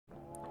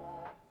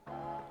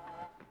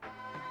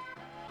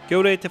Kia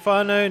ora te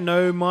whānau,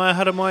 no mai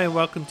hara mai, and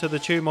welcome to the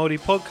True Māori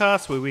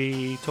podcast, where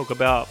we talk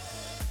about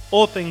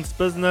all things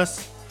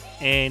business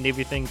and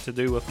everything to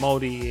do with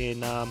Māori,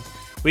 and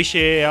we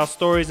share our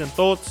stories and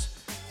thoughts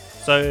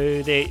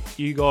so that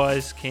you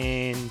guys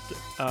can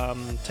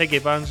take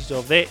advantage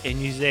of that and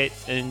use that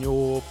in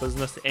your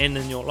business and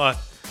in your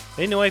life.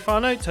 Anyway,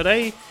 whānau,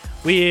 today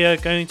we are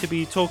going to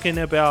be talking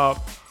about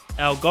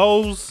our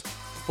goals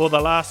for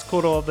the last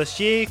quarter of this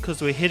year, because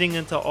we're heading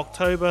into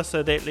October,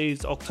 so that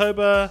leaves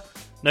October,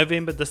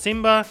 November,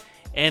 December,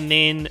 and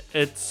then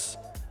it's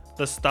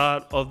the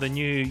start of the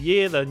new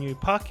year, the new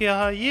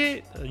Pākehā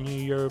year, the new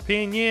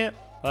European year.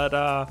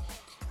 But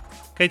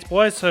Kate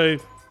boys, so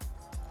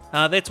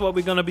that's what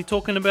we're going to be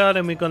talking about,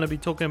 and we're going to be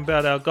talking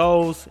about our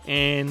goals.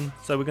 And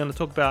so we're going to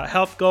talk about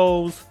health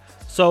goals,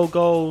 soul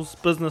goals,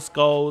 business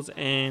goals,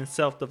 and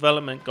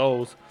self-development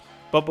goals.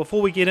 But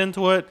before we get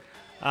into it,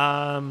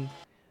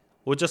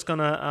 we're just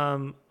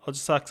gonna I'll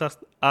just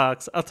ask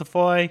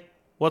Atawhai,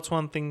 what's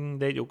one thing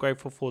that you're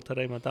grateful for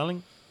today, my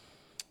darling?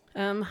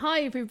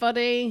 Hi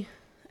everybody,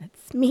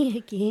 it's me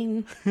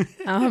again.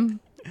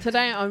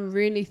 Today I'm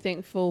really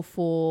thankful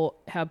for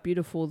how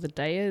beautiful the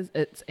day is.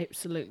 It's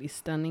absolutely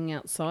stunning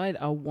outside.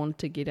 I want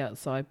to get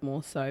outside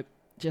more, so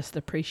just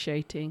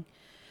appreciating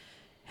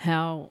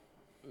how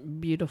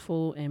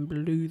beautiful and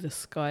blue the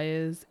sky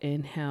is,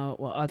 and how,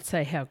 well, I'd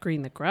say how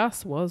green the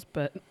grass was,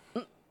 but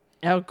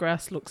our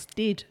grass looks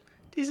dead.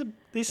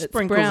 There's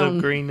sprinkles brown.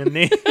 of green in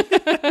there.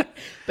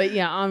 But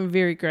yeah, I'm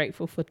very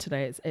grateful for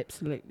today. It's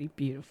absolutely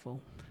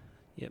beautiful.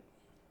 Yep.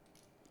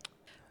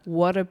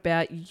 What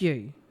about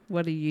you?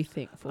 What are you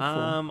thankful for?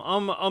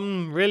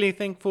 I'm really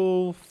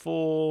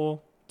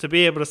thankful to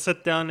be able to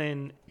sit down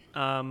and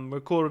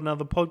record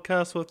another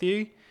podcast with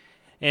you.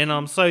 And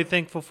I'm so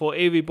thankful for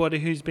everybody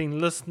who's been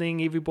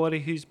listening, everybody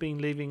who's been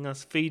leaving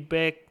us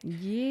feedback,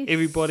 Yes.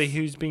 everybody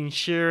who's been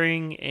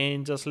sharing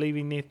and just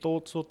leaving their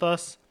thoughts with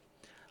us.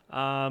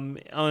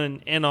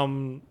 And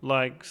I'm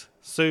like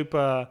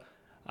super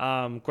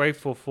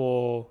grateful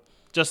for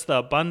just the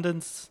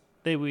abundance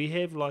that we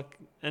have like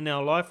in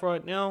our life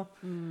right now.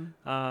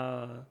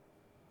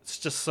 It's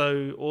just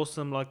so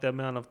awesome, like the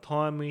amount of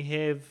time we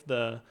have,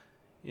 there's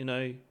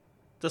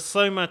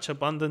so much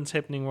abundance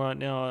happening right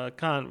now. I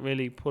can't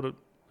really put it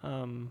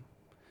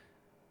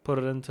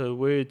into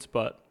words,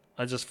 but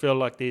I just feel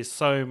like there's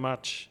so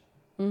much,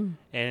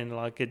 and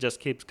like it just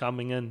keeps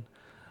coming in.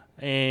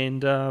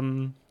 And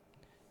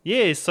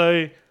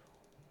so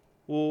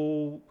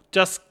we'll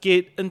just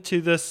get into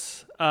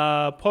this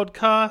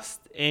podcast.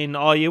 And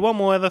one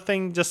more other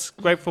thing, just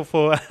grateful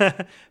for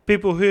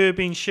people who have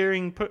been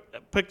sharing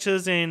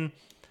pictures and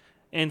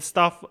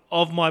stuff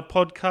of my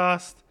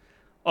podcast.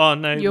 Oh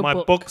no, Your my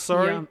book,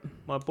 sorry. Yeah.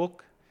 My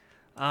book.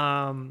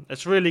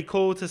 It's really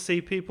cool to see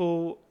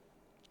people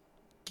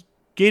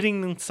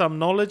getting some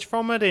knowledge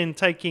from it and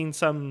taking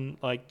some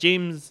like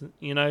gems.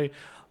 I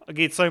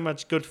get so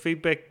much good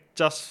feedback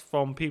just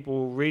from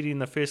people reading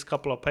the first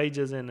couple of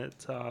pages, and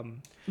it's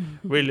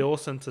really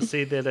awesome to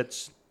see that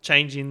it's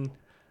changing,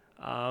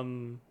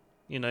 the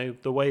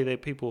way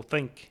that people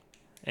think.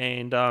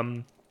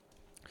 And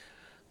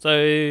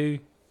so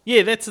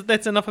yeah,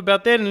 that's enough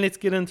about that, and let's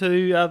get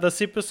into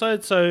this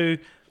episode. So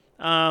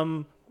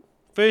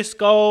first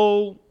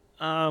goal,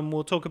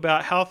 we'll talk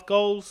about health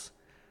goals.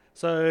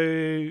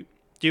 So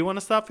do you want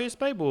to start first,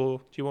 babe, or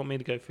do you want me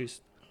to go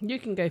first? You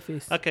can go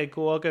first. Okay,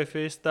 cool. I'll go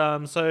first.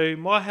 So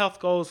my health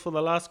goals for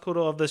the last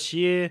quarter of this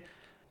year,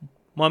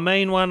 my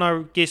main one,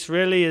 I guess,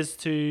 really is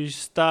to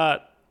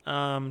start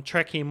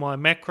tracking my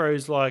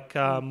macros, like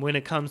when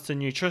it comes to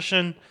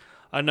nutrition.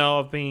 I know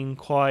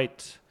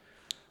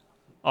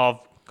I've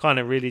kind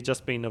of really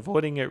just been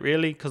avoiding it,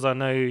 really, because I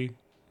know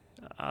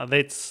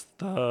that's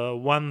the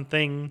one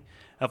thing.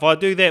 If I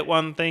do that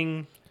one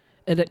thing,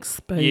 it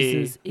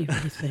exposes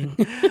everything.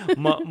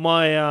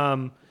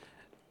 my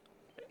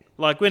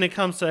like when it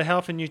comes to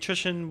health and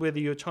nutrition, whether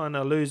you're trying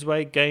to lose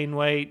weight, gain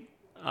weight,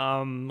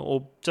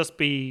 or just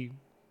do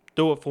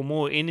it for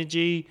more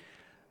energy,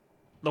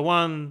 the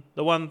one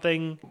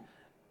thing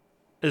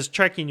is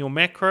tracking your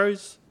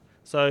macros.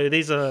 So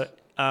there's a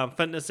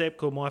fitness app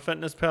called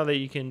MyFitnessPal that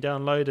you can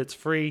download. It's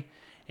free,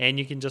 and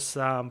you can just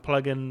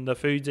plug in the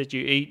foods that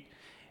you eat,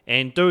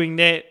 and doing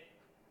that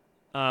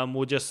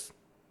will just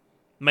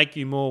make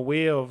you more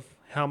aware of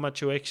how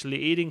much you're actually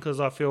eating, because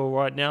I feel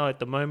right now at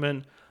the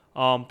moment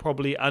I'm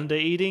probably under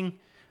eating,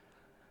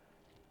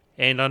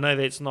 and I know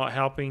that's not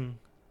helping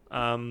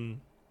out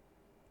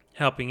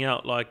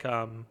like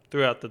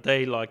throughout the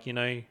day. Like,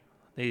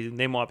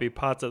 there might be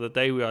parts of the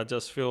day where I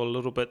just feel a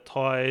little bit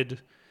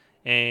tired,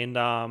 and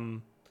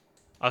I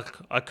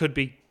could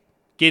be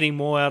getting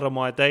more out of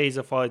my days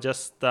if I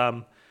just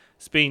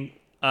spend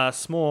a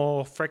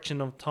small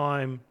fraction of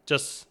time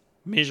just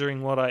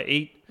measuring what I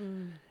eat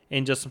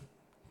and just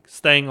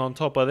staying on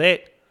top of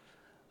that.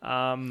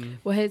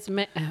 Well,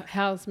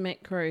 how's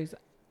macros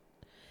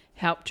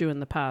helped you in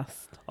the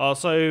past?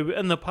 So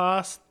in the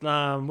past,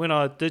 when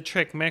I did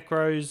track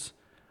macros,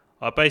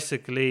 I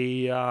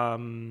basically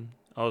I'd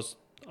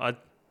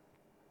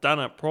done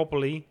it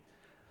properly.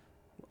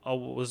 I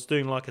was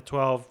doing like a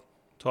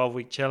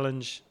 12-week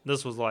challenge.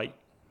 This was like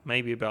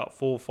maybe about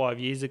 4 or 5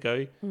 years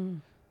ago.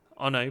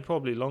 I know,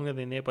 probably longer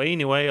than that. But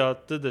anyway, I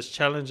did this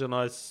challenge and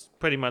I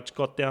pretty much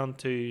got down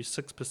to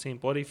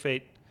 6% body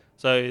fat.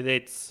 So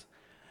that's,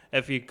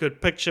 if you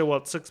could picture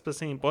what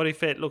 6% body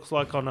fat looks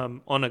like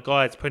on a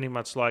guy, it's pretty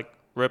much like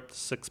ripped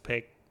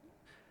six-pack.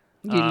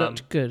 You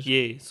looked good.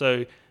 Yeah,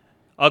 so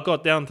I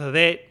got down to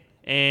that,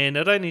 and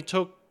it only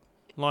took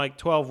like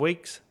 12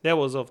 weeks. That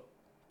was of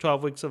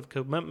 12 weeks of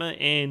commitment.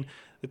 And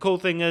the cool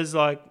thing is,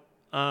 like,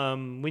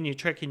 when you're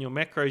tracking your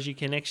macros, you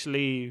can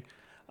actually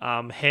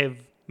have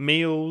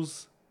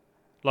meals.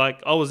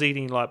 Like, I was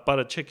eating like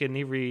butter chicken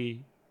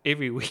every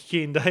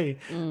weekend day.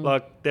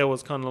 Like, that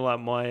was kind of like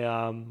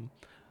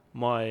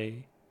my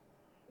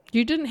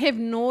You didn't have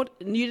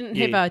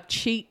have a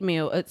cheat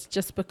meal. It's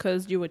just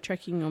because you were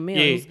tracking your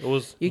meals. Yeah, it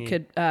was. You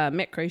could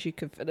macros. You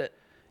could fit it.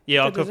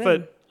 Yeah, I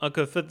I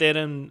could fit that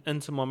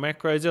into my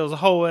macros. There was a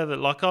whole other,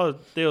 like,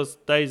 there was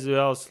days where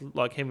I was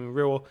like having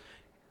real,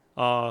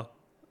 not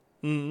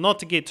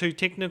to get too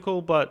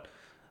technical, but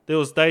there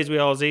was days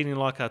where I was eating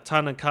like a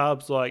ton of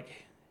carbs, like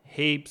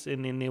heaps,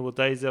 and then there were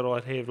days that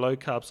I'd have low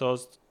carbs. So I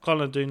was kind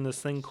of doing this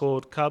thing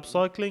called carb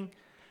cycling,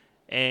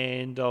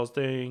 and I was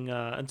doing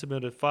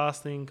intermittent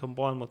fasting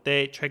combined with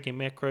that, tracking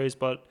macros.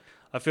 But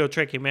I feel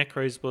tracking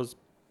macros was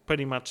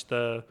pretty much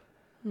the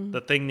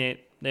thing that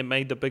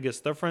made the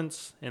biggest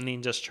difference, and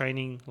then just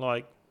training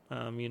like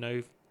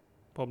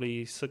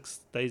probably 6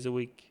 days a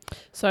week.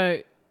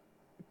 So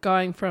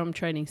going from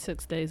training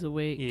 6 days a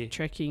week,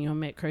 tracking your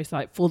macros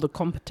like for the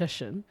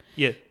competition,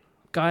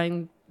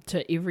 going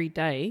to every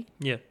day,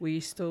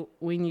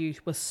 when you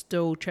were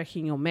still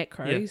tracking your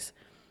macros,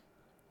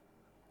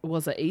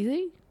 was it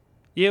easy?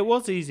 Yeah, it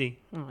was easy.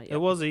 Oh, yeah.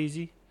 It was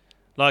easy.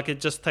 Like, it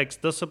just takes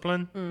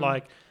discipline.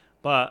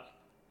 But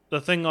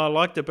the thing I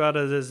liked about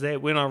it is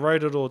that when I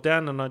wrote it all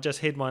down and I just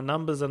had my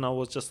numbers and I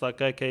was just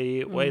like,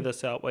 okay, weigh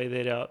this out, weigh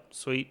that out,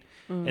 sweet.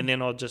 And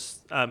then I'll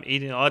just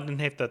eat it. I didn't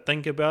have to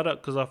think about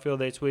it, because I feel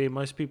that's where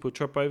most people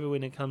trip over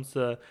when it comes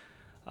to,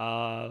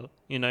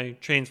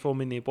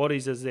 transforming their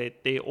bodies, is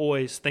that they're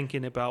always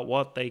thinking about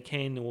what they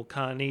can or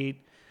can't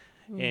eat.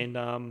 And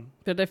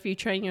but if you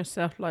train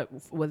yourself like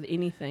with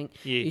anything,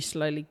 you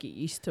slowly get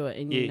used to it,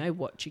 and you know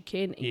what you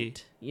can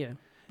eat.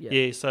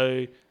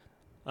 So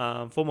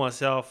for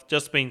myself,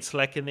 just being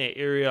slack in that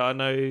area, I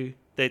know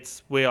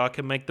that's where I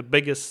can make the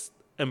biggest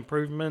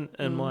improvement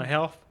in my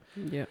health.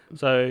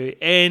 So,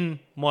 and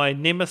my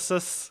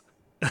nemesis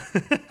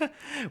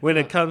when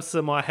it comes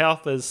to my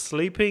health is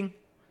sleeping.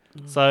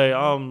 So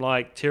I'm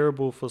like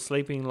terrible for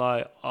sleeping.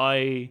 Like,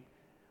 I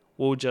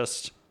will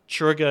just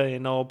trigger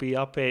and I'll be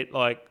up at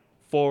like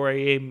 4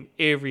 a.m.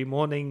 every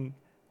morning.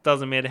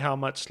 Doesn't matter how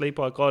much sleep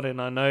I got,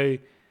 and I know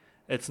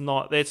that's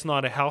not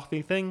a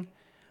healthy thing.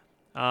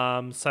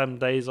 Some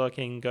days I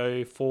can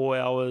go 4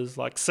 hours,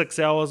 like 6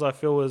 hours I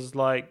feel is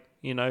like,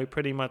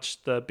 pretty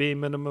much the bare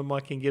minimum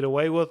I can get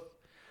away with,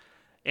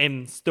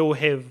 and still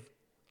have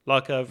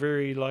like a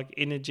very like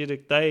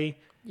energetic day.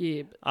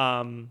 You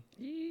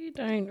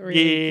don't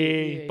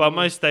really. But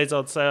most days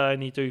I'd say I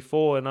only do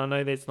 4, and I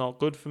know that's not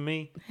good for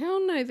me.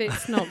 Hell no,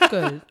 that's not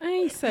good. I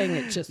ain't saying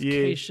it just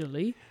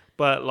casually.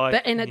 But like,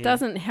 it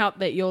doesn't help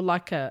that you're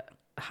like a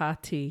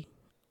hearty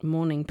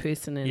morning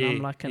person, and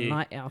I'm like a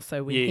night owl.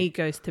 So when he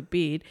goes to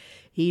bed,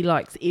 he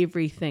likes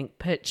everything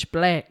pitch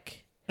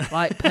black,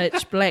 like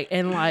pitch black.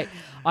 And like,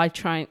 I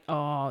try.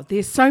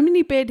 There's so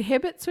many bad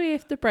habits we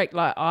have to break.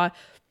 Like,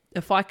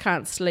 if I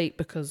can't sleep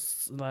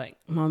because like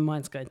my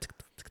mind's going,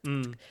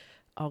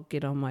 I'll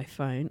get on my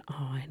phone.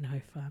 I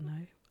know,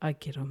 Whānau. I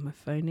get on my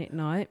phone at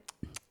night,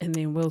 and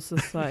then Will's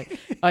just like,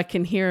 I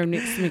can hear him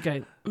next to me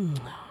going,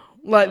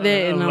 like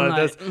that, and I'm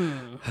like,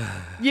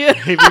 yeah.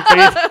 Heavy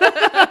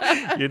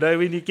breathing.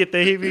 When you get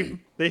the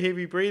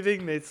heavy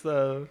breathing, that's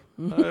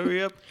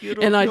hurry up, get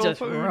off. And I just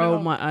roll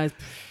my eyes.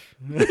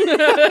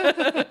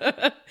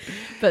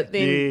 But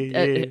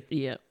then,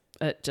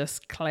 it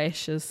just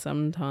clashes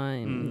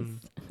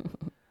sometimes.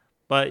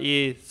 But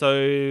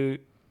so.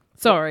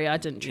 Sorry, I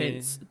didn't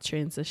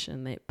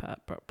transition that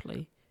part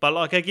properly. But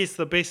like, I guess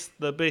the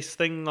best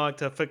thing like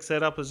to fix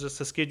that up is just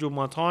to schedule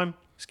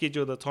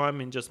the time,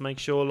 and just make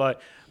sure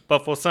like.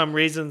 But for some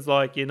reasons,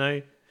 like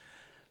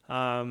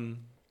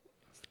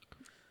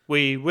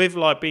we've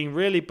like been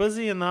really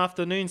busy in the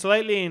afternoons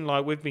lately, and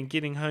like we've been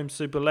getting home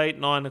super late,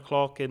 9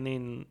 o'clock, and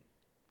then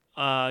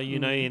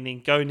and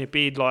then going to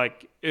bed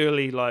like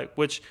early, like,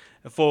 which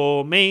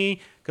for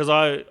me, because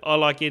I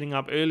like getting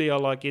up early, I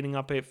like getting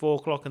up at 4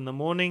 o'clock in the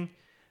morning.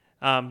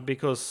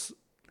 Because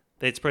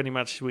that's pretty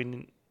much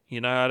when,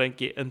 I don't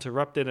get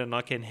interrupted and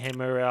I can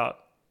hammer out.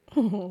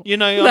 I'm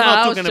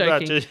not talking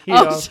about just,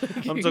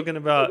 I'm talking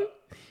about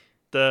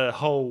the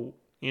whole,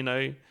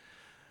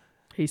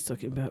 He's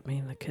talking about me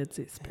and the kids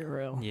at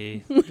Spirrell.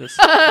 Yeah, just,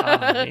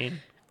 man.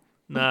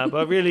 Nah,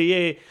 but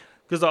really,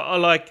 because I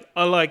like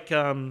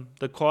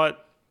the quiet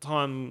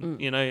time,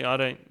 you know, I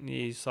don't.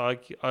 Yeah, so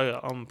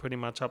I'm pretty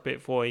much up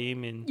at 4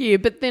 a.m. and Yeah,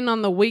 but then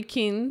on the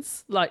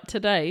weekends, like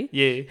today,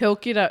 yeah, he'll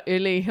get up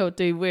early, he'll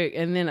do work,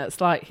 and then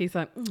it's like he's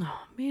like, oh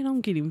man,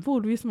 I'm getting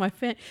bored. Where's my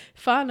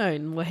whānau?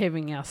 And we're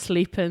having our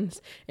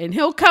sleep-ins, and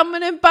he'll come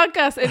in and bug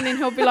us, and then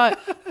he'll be like,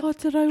 oh,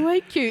 did I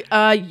wake you?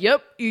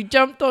 Yep, you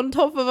jumped on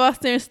top of us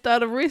and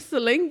started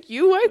wrestling.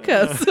 You woke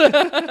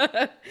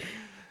us.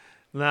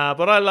 Nah,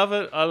 but I love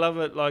it. I love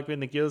it, like,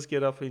 when the girls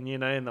get up and, you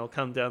know, and they'll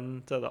come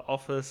down to the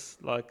office,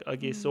 like, I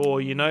guess,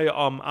 or, you know,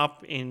 I'm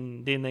up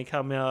and then they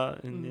come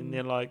out and then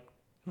they're like,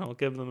 I'll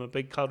give them a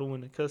big cuddle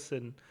and a kiss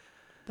and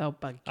They'll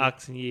bug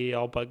you.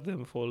 I'll bug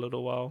them for a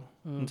little while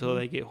until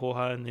they get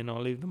hoha and then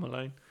I'll leave them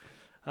alone.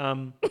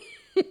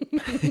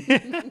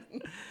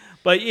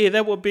 But yeah,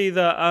 that would be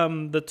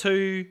the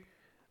two,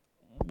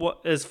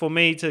 what is for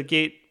me to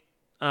get,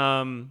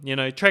 you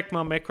know, track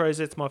my macros.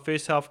 That's my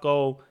first health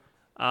goal.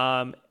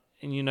 And,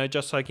 you know,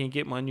 just so I can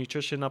get my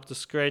nutrition up to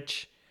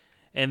scratch.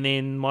 And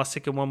then my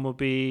second one will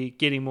be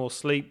getting more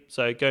sleep.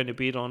 So going to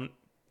bed on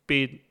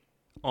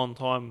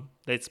time.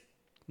 That's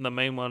the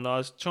main one. I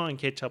was trying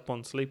to catch up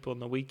on sleep on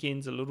the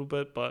weekends a little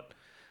bit, but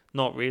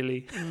not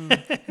really.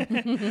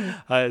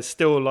 I'll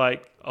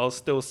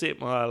still set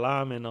my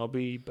alarm and I'll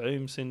be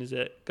boom. As soon as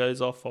it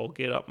goes off, I'll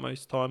get up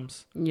most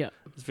times. Yeah.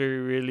 It's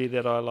very rarely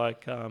that I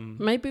like...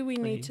 Maybe we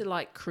need to,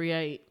 like,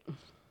 create,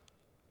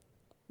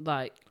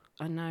 like...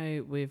 I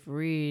know we've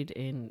read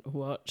and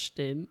watched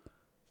and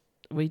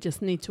we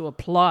just need to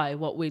apply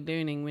what we're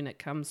learning when it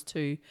comes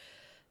to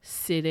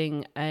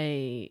setting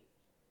a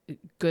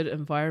good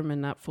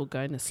environment up for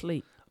going to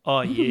sleep.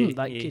 Oh, yeah.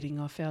 Like getting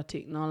off our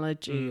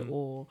technology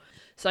or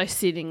so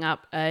setting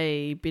up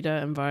a better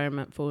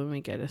environment for when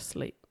we go to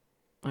sleep,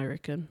 I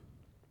reckon.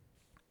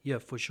 Yeah,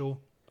 for sure.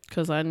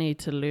 Because I need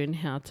to learn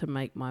how to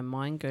make my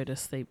mind go to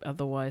sleep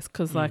otherwise.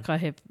 Because like I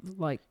have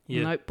like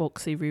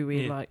notebooks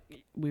everywhere, like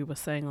we were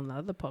saying on the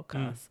other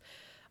podcast.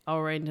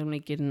 I'll randomly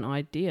get an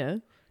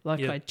idea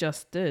like I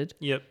just did.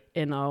 Yep.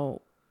 And I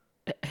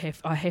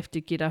have to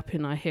get up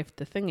and I have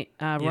to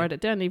write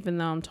it down even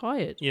though I'm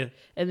tired. Yeah.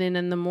 And then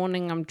in the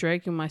morning I'm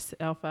dragging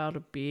myself out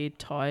of bed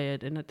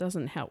tired and it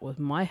doesn't help with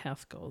my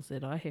health goals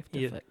that I have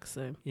to fix.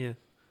 So. Yeah.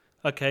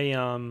 Okay.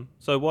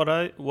 So what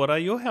are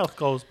your health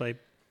goals, babe?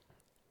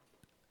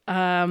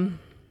 I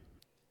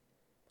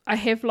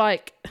have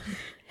like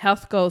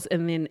health goals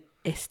and then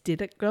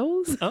aesthetic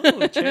goals. Oh,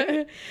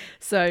 okay.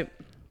 So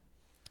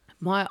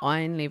my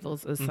iron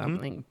levels is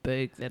something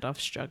big that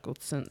I've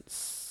struggled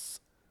since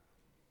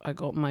I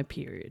got my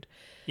period.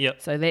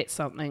 Yep. So that's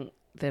something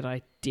that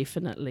I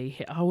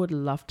definitely I would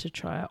love to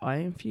try an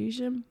iron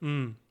fusion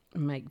and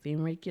make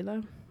them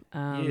regular.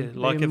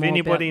 Like if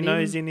anybody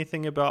knows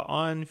anything about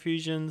iron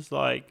fusions,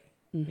 like,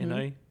 you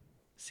know,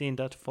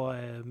 send us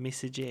via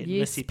message at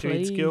Missy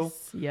Food Skill.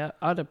 Yeah,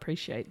 I'd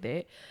appreciate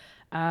that.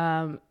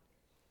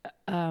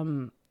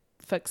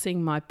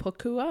 Fixing my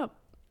puku up,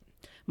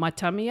 my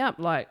tummy up.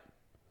 Like,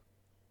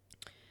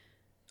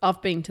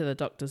 I've been to the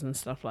doctors and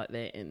stuff like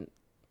that, and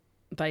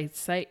they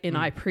say, and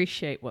I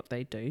appreciate what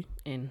they do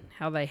and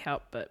how they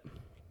help, but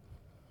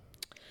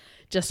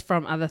just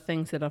from other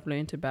things that I've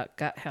learned about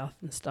gut health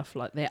and stuff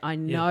like that, I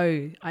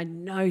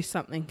know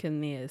something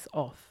in there is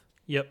off.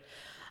 Yep.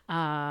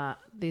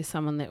 There's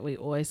someone that we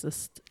always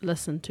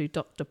listen to,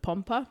 Dr.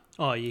 Pompa.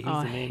 Oh, yeah, he's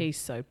the man. He's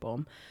so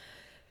bomb.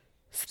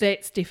 So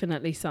that's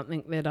definitely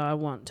something that I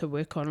want to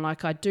work on.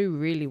 Like, I do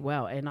really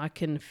well, and I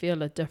can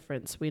feel a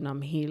difference when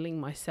I'm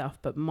healing myself.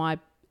 But my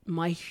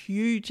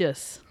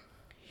hugest,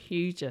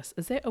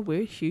 is that a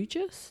word,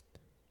 hugest?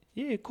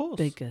 Yeah, of course.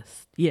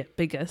 Biggest. Yeah,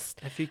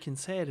 biggest. If you can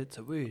say it, it's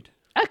a word.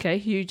 Okay,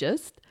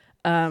 hugest.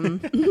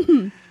 What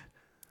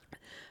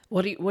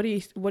do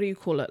you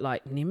call it?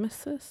 Like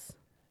nemesis?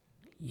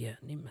 Yeah,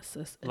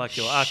 nemesis. It's like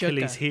your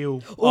Achilles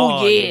heel.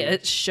 Oh yeah,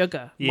 it's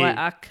sugar. Yeah.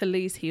 My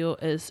Achilles heel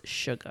is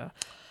sugar.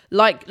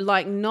 Like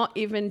not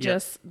even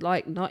just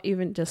little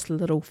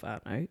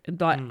whānau.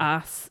 Like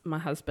us, my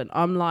husband.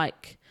 I'm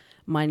like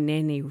my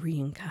nanny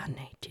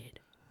reincarnated.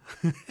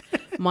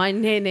 My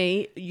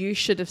nanny, you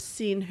should have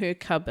seen her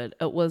cupboard.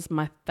 It was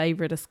my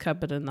favouriteest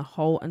cupboard in the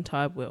whole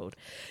entire world.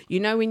 You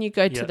know when you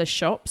go to the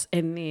shops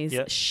and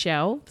there's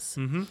shelves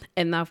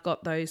and they've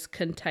got those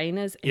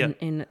containers and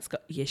it's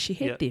got she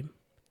had them.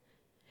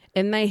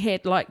 And they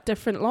had like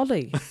different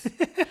lollies.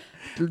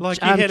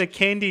 Like you had a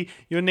candy,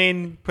 your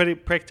nan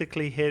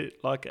practically had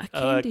like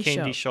a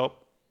candy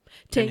shop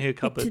in her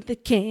cupboard. To the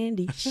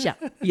candy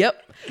shop.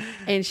 Yep.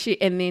 And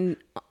then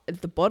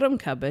at the bottom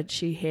cupboard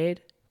she had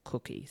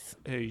cookies.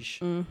 Oosh.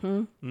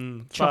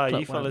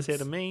 Chocolate you fellas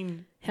had a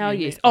mean. Hell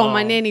yes.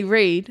 My nanny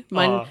Reed,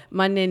 my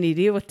nanny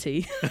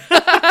Rewati.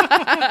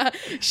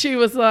 She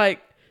was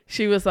like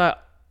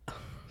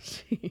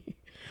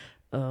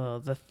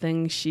the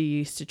thing she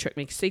used to trick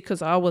me. See,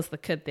 because I was the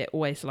kid that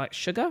always liked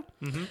sugar.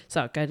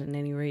 So I'd go to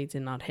Nanny Reed's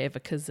and I'd have a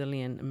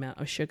gazillion amount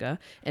of sugar,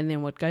 and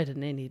then would go to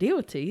Nanny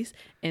Rewati's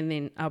and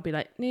then I'll be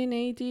like,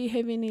 Nanny, do you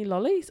have any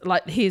lollies?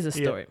 Like, here's a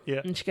story.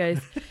 And she goes,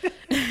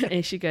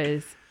 And she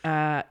goes,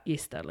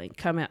 yes, darling,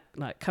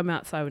 come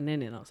outside with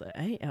Nene. And I was like,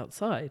 hey,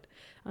 outside?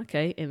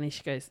 Okay. And then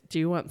she goes, do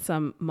you want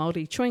some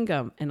Māori chewing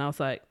gum? And I was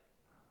like,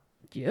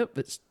 yep,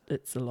 it's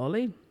a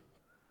lolly.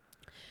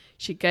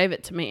 She gave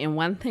it to me, and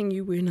one thing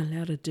you weren't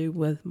allowed to do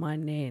with my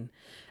nan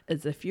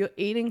is if you're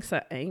eating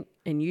something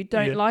and you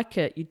don't like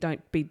it, you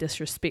don't be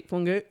disrespectful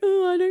and go,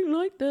 oh, I don't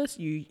like this.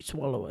 You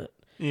swallow it.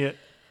 Yeah.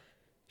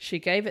 She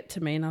gave it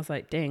to me, and I was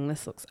like, dang,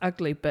 this looks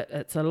ugly, but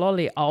it's a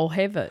lolly. I'll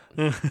have it.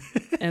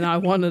 And I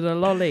wanted a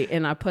lolly,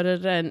 and I put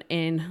it in,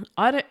 and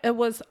it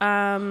was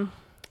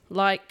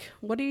like,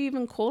 what do you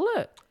even call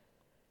it?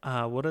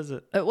 What is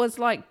it? It was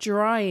like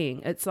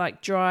drying. It's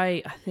like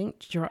dry, I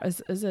think,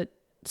 is it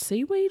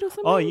seaweed or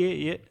something? Oh,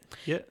 yeah.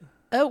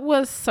 It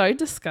was so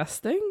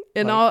disgusting.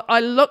 And I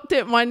looked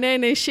at my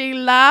nan and she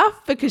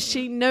laughed because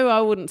she knew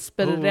I wouldn't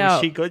spit it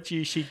out. She got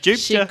you. She duped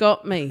you. She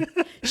got me.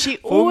 She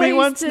fool always me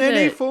once, did Nanny.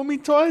 it. Fool me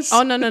twice.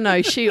 Oh,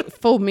 no. She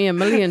fooled me a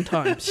million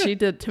times. She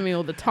did it to me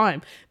all the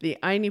time. The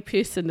only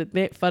person in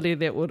that whare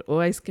that would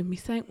always give me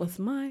something was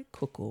my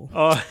kuku.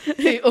 Oh.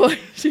 He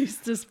always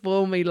used to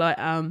spoil me like,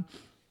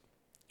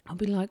 I'll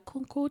be like,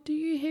 Koko, do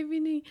you have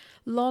any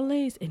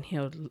lollies? And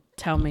he'll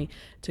tell me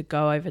to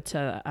go over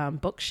to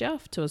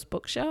his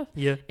bookshelf.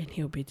 Yeah. And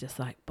he'll be just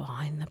like,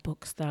 behind the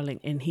books, darling.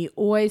 And he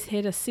always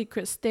had a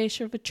secret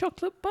stash of a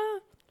chocolate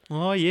bar.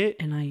 Oh, yeah.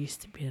 And I used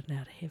to be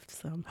allowed to have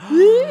some.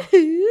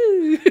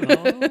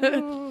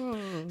 Oh.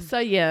 So,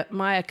 yeah,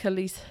 my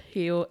Achilles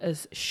heel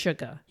is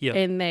sugar. Yeah.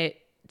 And that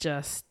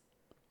just,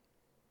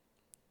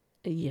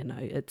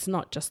 it's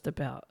not just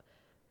about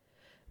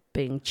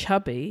being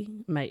chubby,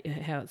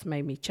 how it's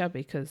made me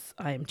chubby because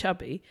I am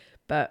chubby,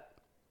 but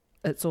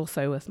it's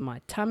also with my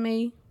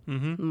tummy,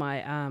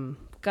 my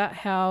gut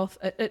health.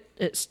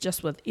 It's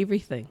just with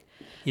everything.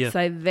 Yeah.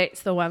 So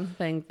that's the one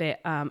thing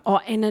that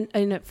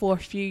and for a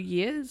few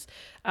years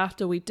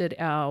after we did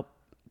our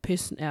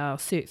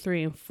Cert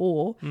 3 and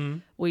 4,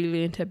 we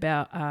learnt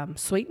about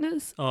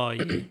sweeteners. Oh,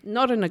 yeah.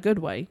 Not in a good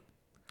way,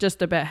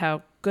 just about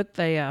how good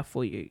they are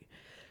for you.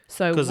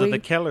 So because of the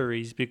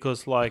calories,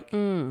 because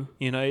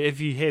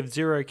if you have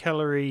 0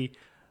 calorie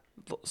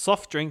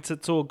soft drinks,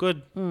 it's all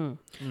good. No,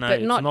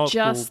 but it's not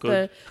just all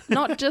good.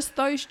 not just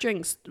those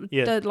drinks,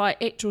 the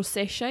like actual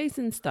sachets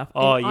and stuff.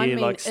 Oh, and yeah, I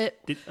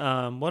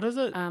mean what is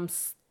it?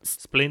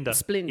 Splenda.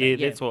 Splenda. Yeah,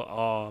 that's what.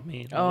 Oh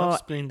man, I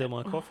love Splenda in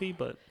my coffee,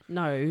 but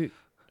no,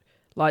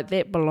 like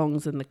that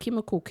belongs in the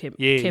chemical cabinet.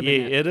 Yeah,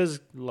 it is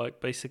like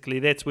basically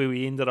that's where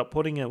we ended up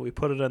putting it. We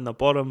put it in the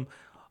bottom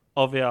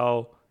of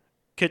our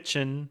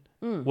kitchen.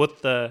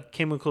 With the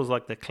chemicals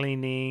like the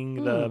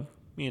cleaning,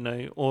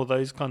 all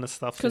those kind of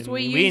stuff. Because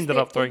we ended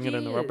up throwing it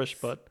in the rubbish,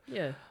 but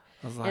yeah.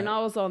 I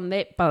was on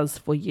that buzz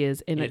for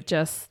years, and it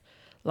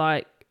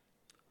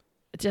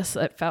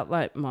felt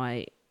like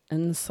my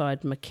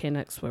inside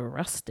mechanics were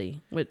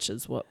rusty, which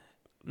is what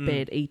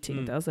bad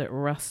eating does. It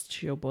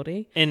rusts your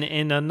body. And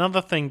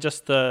another thing,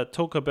 just to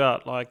talk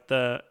about like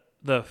the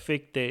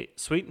effect that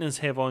sweeteners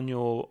have on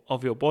your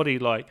body,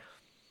 like.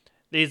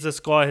 There's this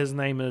guy, his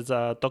name is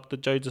Dr.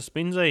 Joe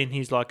Dispenza, and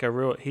he's like a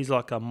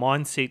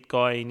mindset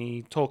guy, and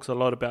he talks a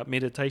lot about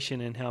meditation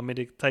and how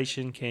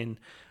meditation can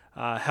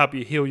help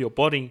you heal your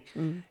body.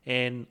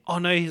 And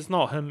no, he's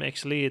not him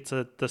actually. It's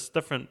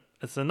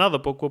another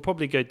book. We'll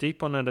probably go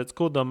deep on it. It's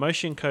called The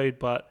Emotion Code,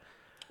 but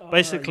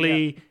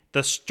basically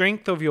the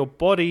strength of your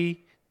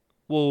body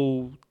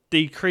will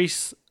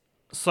decrease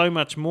so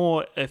much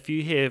more if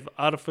you have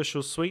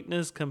artificial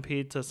sweeteners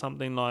compared to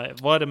something like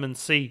vitamin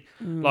C,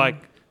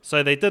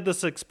 So they did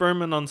this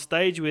experiment on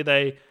stage where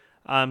they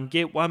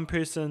get one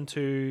person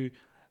to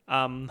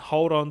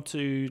hold on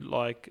to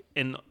like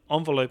an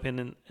envelope,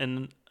 and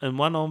in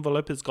one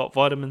envelope it's got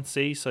vitamin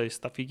C, so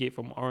stuff you get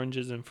from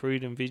oranges and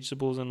fruit and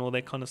vegetables and all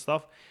that kind of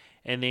stuff.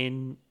 And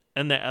then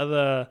in the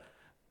other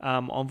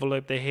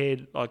envelope they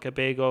had like a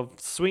bag of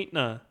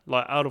sweetener,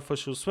 like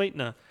artificial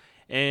sweetener.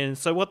 And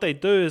so what they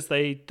do is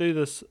they do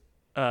this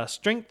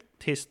strength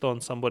test on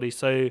somebody.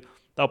 So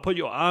they'll put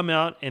your arm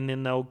out and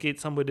then they'll get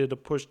somebody to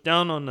push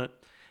down on it.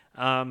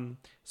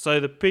 So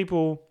the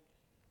people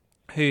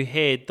who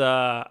had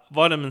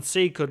vitamin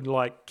C could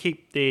like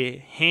keep their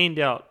hand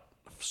out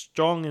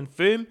strong and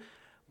firm,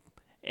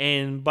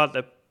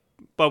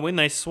 but when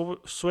they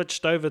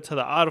switched over to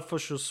the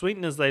artificial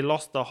sweeteners, they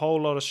lost a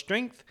whole lot of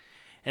strength,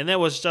 and that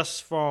was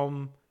just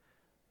from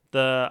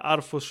the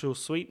artificial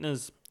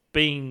sweeteners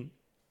being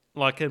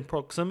like in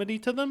proximity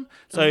to them.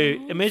 So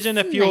imagine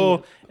if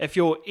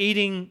you're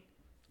eating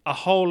a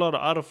whole lot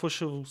of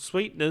artificial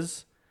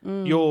sweeteners,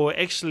 you're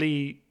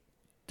actually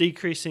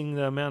decreasing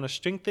the amount of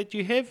strength that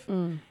you have.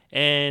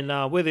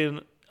 And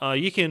whether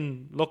you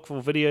can look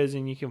for videos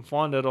and you can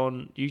find it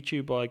on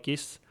YouTube, I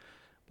guess.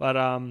 But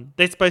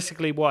that's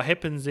basically what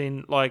happens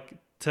in like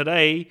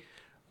today,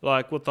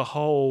 like with the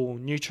whole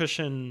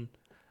nutrition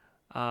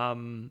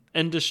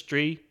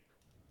industry.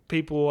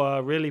 People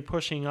are really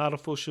pushing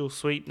artificial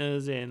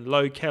sweeteners and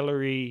low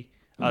calorie,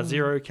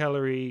 0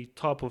 calorie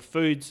type of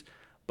foods.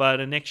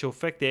 But in actual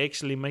fact, they're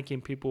actually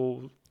making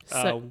people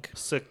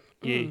sick.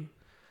 Yeah.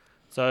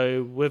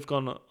 So we've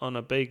gone on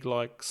a big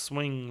like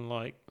swing,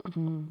 like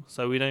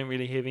so we don't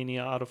really have any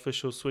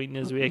artificial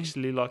sweeteners. We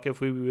actually like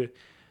if we were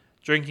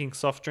drinking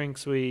soft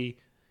drinks, we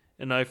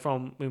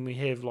from when we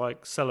have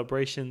like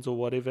celebrations or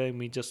whatever, and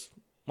we just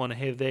want to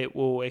have that,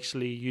 we'll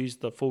actually use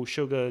the full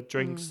sugar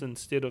drinks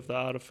instead of the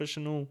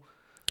artificial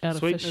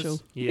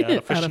sweeteners.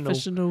 Yeah,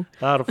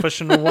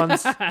 artificial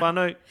ones.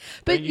 Whānau,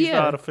 But don't use the yeah.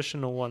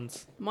 artificial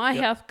ones. My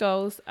health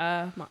goals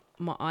are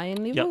my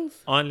iron levels,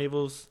 Iron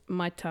levels.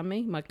 my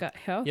tummy, my gut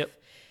health, Yep.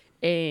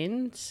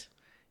 and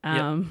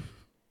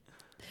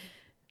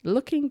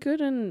looking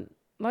good and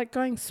like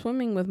going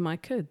swimming with my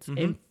kids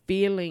and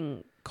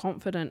feeling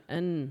confident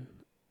in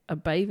a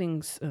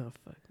bathing suit.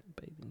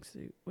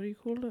 What do you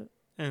call it?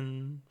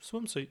 And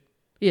swimsuit.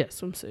 Yeah,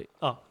 swimsuit.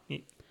 Oh, yeah.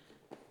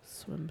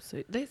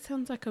 Swimsuit. That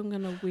sounds like I'm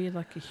gonna wear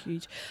like a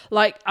huge,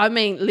 like I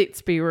mean,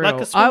 let's be real.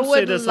 Like a I swimsuit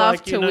would is love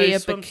like, to wear a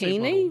swimsuit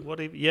bikini. model,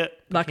 whatever. Yep.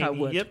 Like bikini, I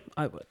would. Yep.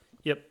 I would.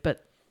 Yep.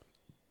 But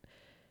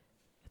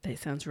that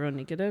sounds real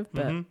negative.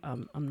 But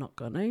Mm-hmm. I'm not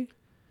gonna.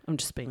 I'm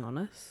just being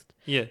honest.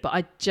 Yeah. But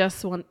I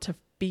just want to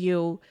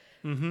feel.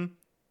 Mm-hmm.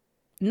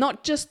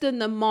 Not just in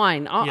the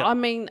mind. I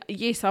mean,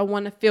 yes, I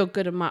want to feel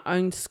good in my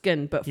own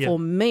skin, but for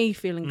me,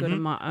 feeling good in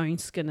my own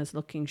skin is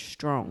looking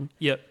strong,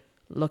 Yep.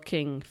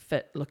 looking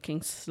fit,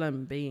 looking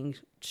slim, being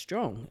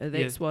strong.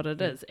 That's what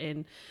it is.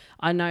 And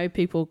I know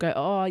people go,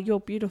 "Oh, you're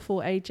beautiful,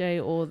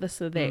 AJ," or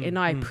this or that, and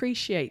I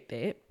appreciate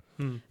that.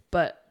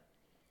 But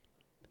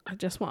I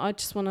just want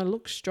to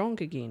look strong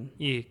again.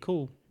 Yeah,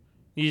 cool.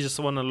 You just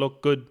want to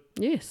look good.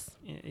 Yes.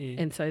 Yeah.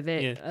 And so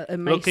that it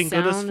may Looking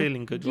sound, good is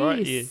feeling good, right?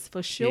 Yeah. Yes,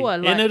 for sure. Yeah.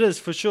 Like, And it is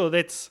for sure.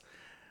 That's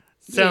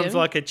sounds Yeah.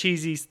 like a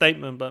cheesy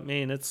statement, but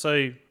man, it's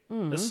so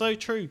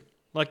true.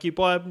 Like you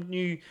buy a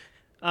new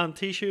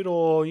t-shirt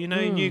or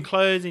new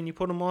clothes and you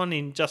put them on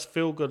and just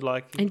feel good,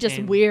 like and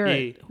just wear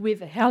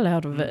the hell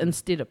out of it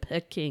instead of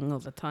picking all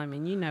the time.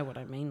 And you know what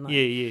I mean? Like,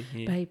 yeah.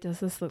 babe, does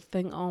this look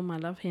thing? Oh, my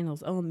love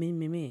handles. Oh,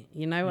 me.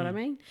 You know what I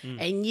mean?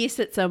 And yes,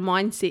 it's a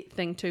mindset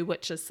thing too,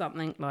 which is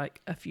something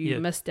like if you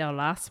missed our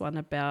last one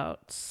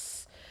about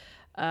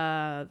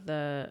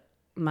the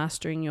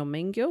Mastering Your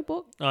Mean Girl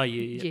book. Oh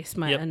yeah. Yes,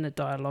 mate, in the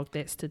dialogue,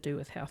 that's to do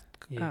with health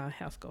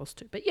goals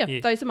too. But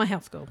those are my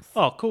health goals.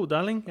 Oh, cool,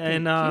 darling.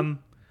 And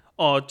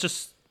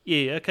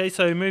okay.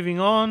 So moving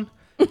on.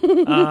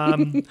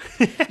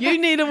 You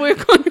need to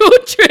work on your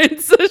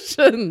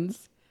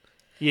transitions.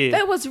 Yeah.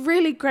 That was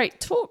really great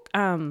talk.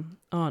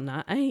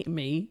 Ain't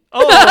me.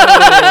 Talk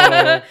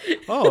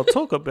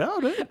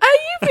about it. Hey,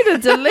 you better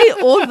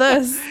delete all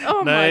this.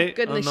 Oh my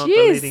goodness, I'm not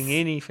yes. deleting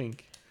anything.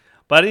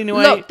 But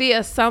anyway, Look, there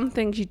are some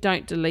things you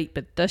don't delete,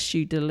 but this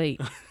you delete.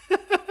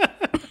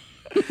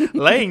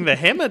 laying the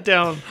hammer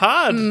down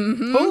hard.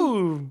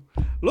 Ooh,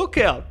 look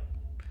out.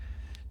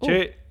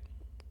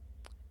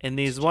 And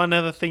there's one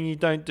other thing you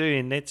don't do,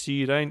 and that's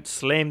you don't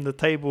slam the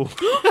table.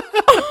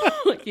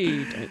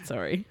 You don't,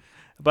 sorry.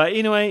 But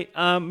anyway,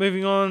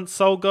 moving on,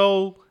 soul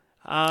goal.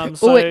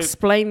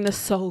 Explain the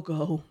soul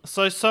goal.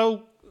 So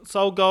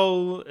soul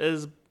goal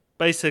is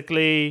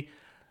basically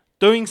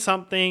doing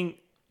something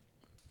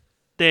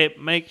that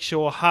makes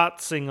your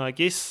heart sing, I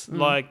guess,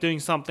 like doing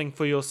something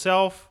for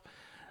yourself,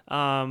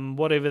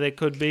 whatever that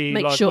could be,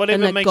 Make like sure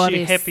whatever makes you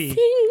goddess happy.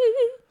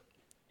 sing.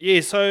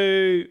 Yeah,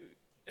 so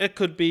it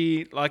could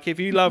be like if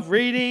you love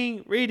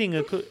reading.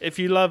 If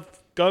you love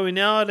going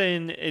out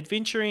and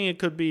adventuring, it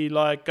could be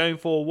like going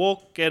for a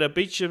walk at a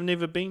beach you've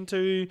never been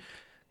to.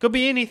 Could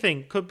be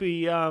anything. Could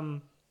be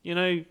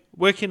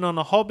working on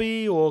a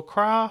hobby or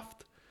craft.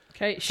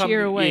 Okay,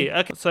 share away.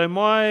 Yeah, okay. So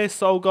my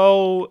sole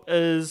goal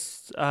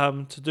is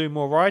to do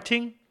more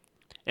writing,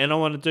 and I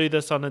want to do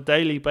this on a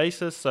daily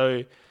basis.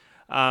 So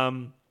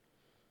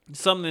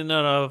something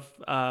that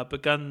I've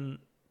begun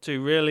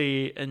to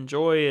really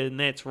enjoy, and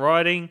that's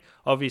writing.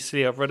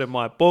 Obviously, I've written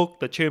my book,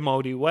 The True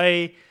Māori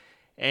Way,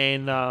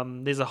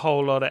 and there's a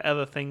whole lot of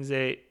other things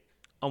that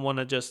I want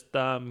to just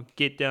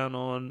get down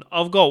on.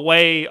 I've got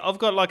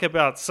like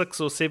about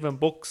 6 or 7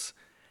 books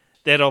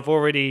that I've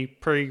already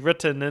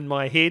pre-written in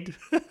my head.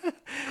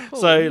 Cool.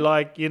 So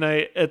like,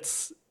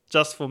 it's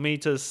just for me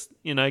to,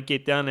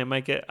 get down and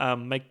make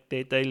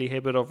that daily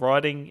habit of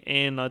writing.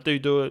 And I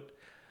do it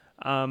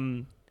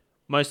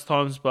most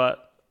times,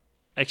 but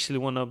actually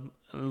want to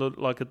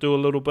do a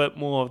little bit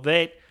more of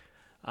that.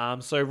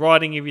 So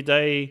writing every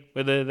day,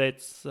 whether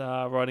that's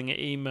writing an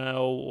email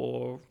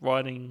or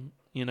writing,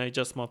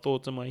 just my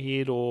thoughts in my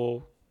head,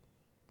 or,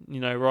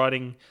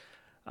 writing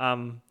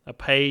a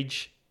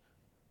page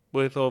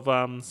worth of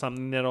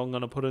something that I'm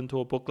going to put into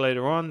a book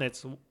later on.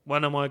 That's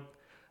one of my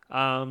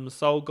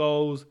soul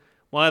goals.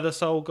 My other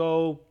soul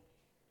goal,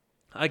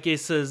 I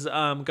guess, is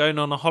going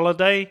on a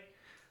holiday.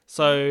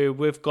 So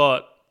we've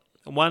got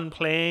one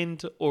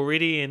planned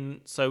already,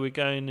 and so we're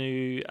going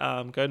to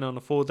going on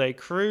a 4-day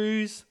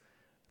cruise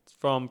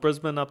from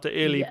Brisbane up to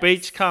Early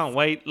Beach. Can't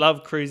wait.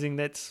 Love cruising.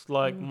 That's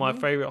like my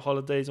favourite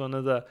holidays. One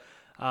of the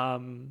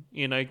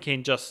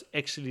can just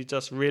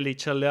really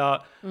chill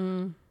out.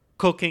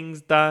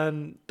 Cooking's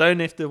done. Don't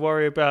have to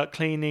worry about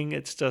cleaning.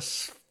 It's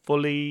just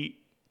fully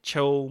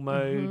chill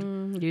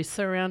mode. You're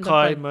surrounded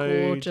Kai by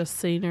mode. gorgeous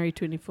scenery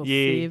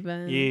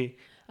 24/7. Yeah.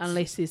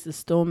 Unless there's a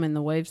storm and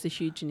the waves are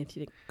huge and you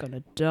think you're going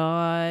to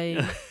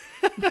die.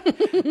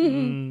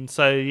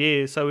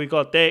 So we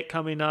got that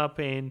coming up,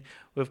 and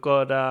we've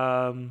got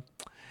our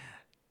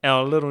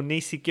little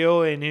niecey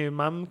girl and her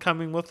mum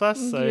coming with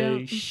us.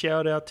 So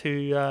shout out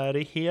to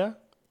Rehia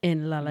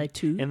And Lale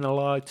too. and the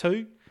Lai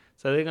too.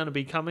 So they're going to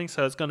be coming.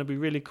 So it's going to be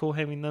really cool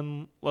having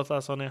them with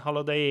us on our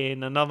holiday.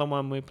 And another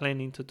one we're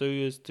planning to do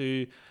is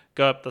to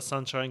go up the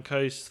Sunshine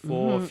Coast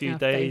for a few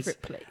days.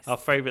 Favorite place. Our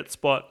favourite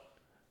spot,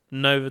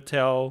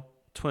 Novotel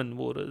Twin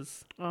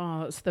Waters.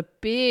 Oh, it's the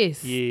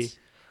best. Yeah.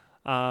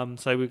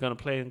 So we're going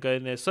to plan on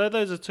going there. So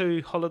those are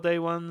 2 holiday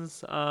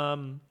ones.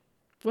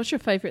 What's your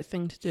favourite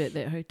thing to do at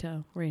that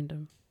hotel?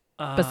 Random.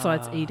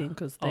 Besides eating,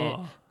 because that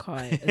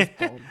kai is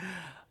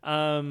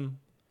bomb.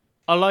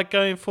 I like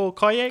going for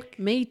kayak.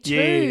 Me too.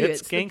 Yeah,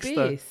 it's gangster.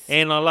 The best.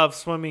 And I love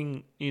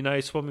swimming,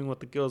 swimming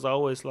with the girls. I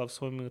always love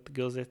swimming with the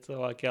girls. That's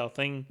like our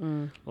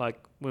thing. Like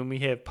when we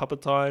have papa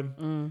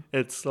time,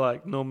 it's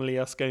like normally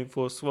us going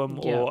for a swim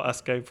or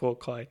us going for a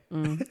kai.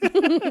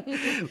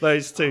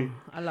 Those 2.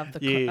 I love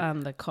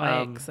the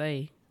kayaks,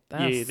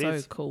 They're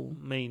so cool.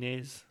 Mean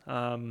as.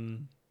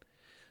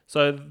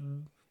 So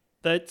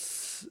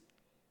that's,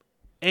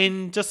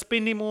 and just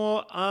spending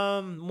more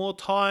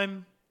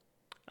time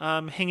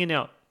hanging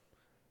out.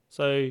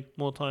 So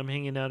more time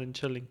hanging out and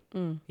chilling.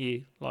 Yeah,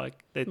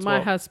 like that's my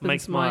what husband's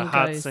makes my mind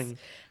heart goes, sing.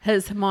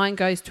 His mind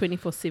goes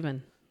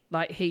 24/7.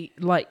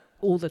 Like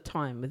all the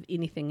time with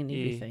anything and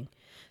everything.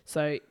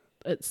 So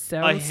it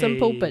sounds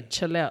simple, but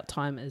chill out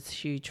time is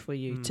huge for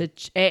you. To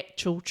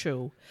actual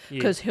chill.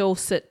 Because he'll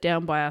sit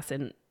down by us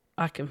and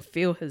I can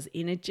feel his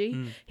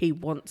energy. He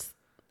wants,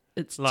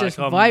 it's like just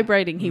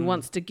vibrating. He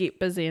wants to get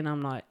busy, and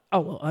I'm like,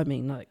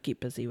 like get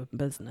busy with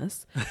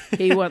business.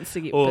 He wants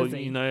to get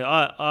busy.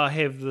 I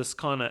have this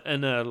kind of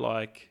inner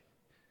like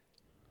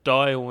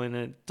dial, and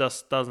it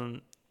just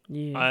doesn't.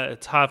 Yeah.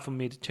 It's hard for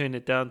me to turn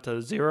it down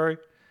to 0.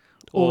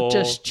 Or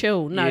just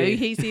chill. No,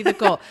 he's either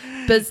got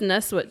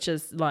business, which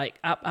is like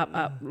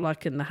up,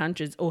 like in the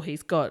hundreds, or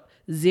he's got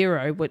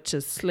 0, which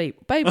is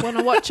sleep. Babe, want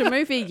to watch a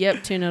movie?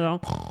 Yep, turn it on.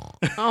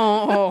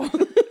 Oh.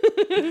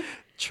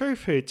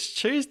 Truth hurts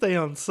Tuesday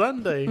on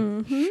Sunday.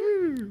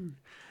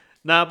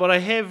 Nah, but I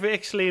have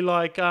actually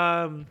worked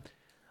on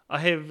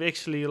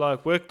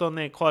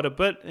that quite a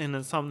bit, and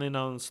it's something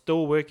I'm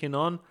still working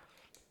on.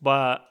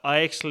 But I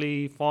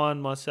actually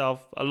find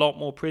myself a lot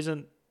more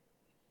present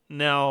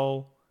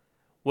now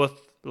with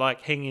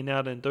like hanging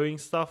out and doing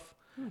stuff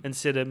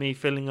instead of me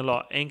feeling a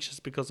lot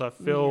anxious, because I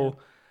feel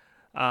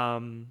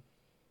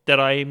that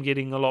I am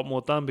getting a lot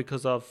more done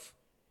because I've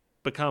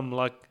become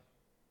like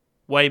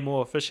way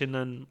more efficient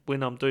in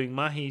when I'm doing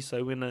mahi.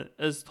 So when it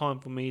is time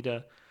for me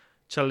to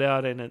chill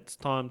out and it's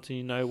time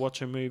to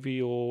watch a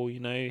movie or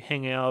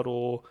hang out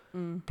or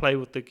play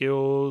with the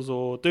girls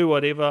or do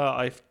whatever,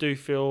 I do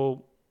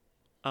feel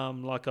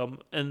like I'm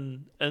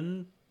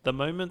in the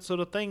moment sort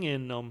of thing,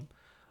 and I'm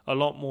a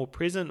lot more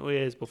present,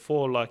 whereas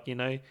before, like,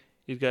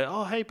 you'd go,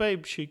 oh, hey,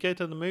 babe, should we go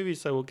to the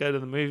movies? So we'll go to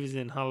the movies,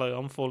 and hello,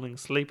 I'm falling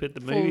asleep at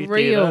the movie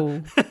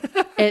theatre.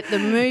 At the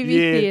movie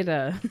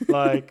theatre.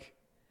 Like,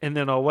 and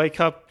then I'll wake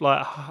up,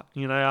 like,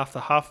 after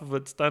half of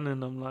it's done,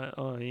 and I'm like,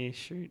 oh, yeah,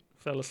 shoot,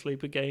 fell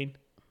asleep again.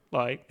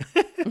 Like,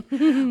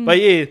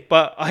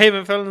 but I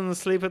haven't fallen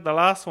asleep at the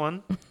last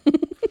one.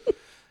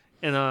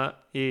 And,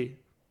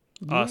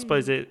 I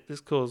suppose that's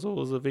because it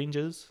was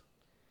Avengers.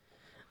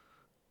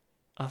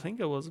 I think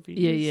it was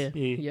Avengers.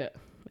 Yeah.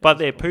 But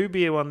that Pooh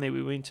Bear one that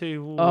we went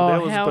to,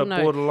 that was a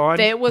bit borderline.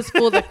 That was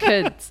for the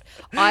kids.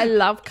 I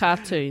love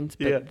cartoons,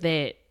 but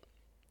that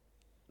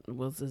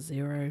was a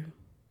 0.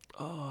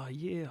 Oh,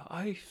 yeah.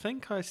 I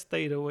think I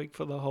stayed awake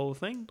for the whole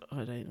thing.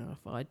 I don't know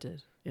if I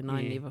did. And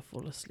I never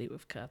fall asleep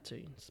with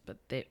cartoons. But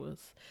that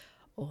was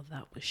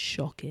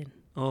shocking.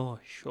 Oh,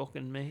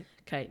 shocking, mate.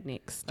 Okay,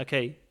 next.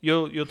 Okay,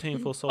 your turn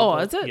for soul. Oh,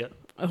 is it? Yeah.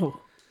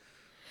 Oh.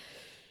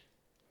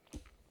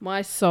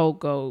 My soul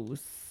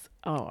goals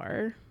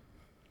are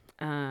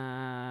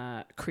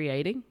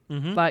creating.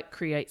 Like,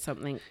 create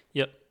something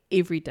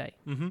every day.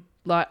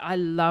 Like, I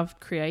love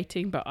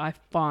creating, but I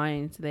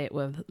find that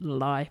with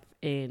life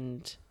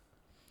and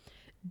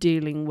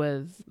dealing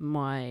with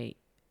my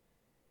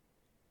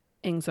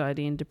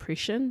anxiety and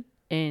depression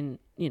and,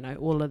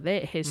 all of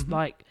that has,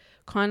 like,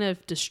 kind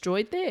of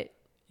destroyed that.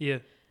 Yeah.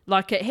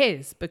 Like, it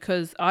has,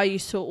 because I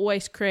used to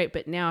always create,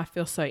 but now I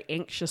feel so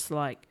anxious,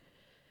 like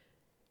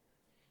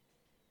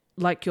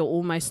you're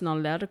almost not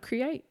allowed to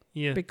create.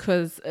 Yeah.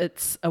 Because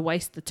it's a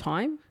waste of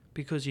time.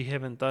 Because you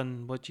haven't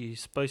done what you're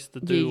supposed to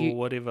do or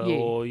whatever,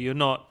 or you're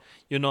not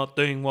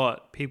doing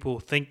what people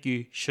think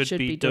you should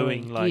be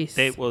doing. Like,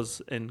 that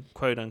was in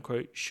quote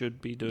unquote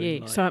should be doing. Yeah,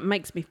 like, so it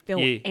makes me feel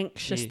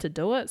anxious to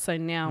do it. So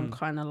now I'm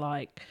kind of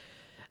like,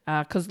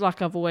 because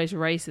like I've always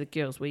raised the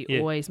girls, we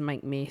always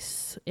make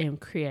mess and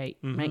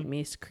create, make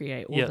mess,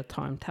 create all the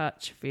time,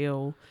 touch,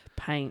 feel,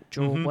 paint,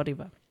 draw,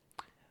 whatever.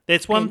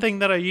 That's one thing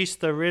that I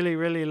used to really,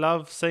 really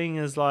love seeing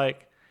is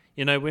like,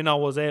 when I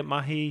was at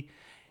mahi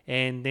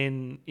And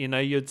then,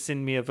 you'd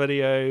send me a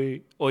video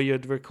or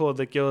you'd record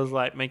the girls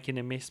like making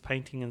a mess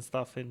painting and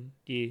stuff. And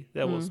yeah,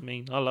 that was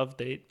mean. I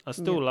loved it. I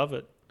still love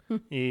it.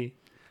 Yeah.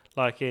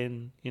 Like,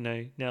 and,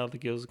 now the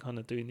girls are kind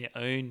of doing their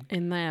own.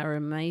 And they are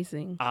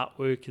amazing.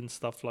 Artwork and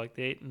stuff like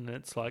that. And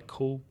it's like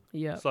cool.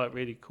 Yeah. It's like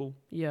really cool.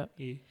 Yeah.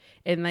 Yeah.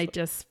 And they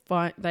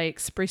they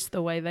express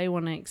the way they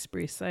want to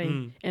express,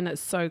 and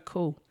it's so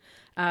cool.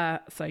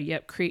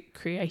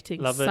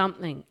 Creating Love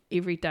something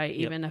every day,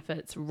 even if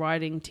it's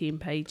writing 10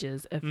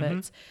 pages, if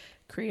it's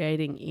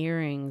creating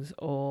earrings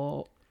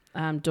or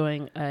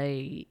doing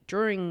a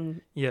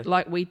drawing,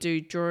 like we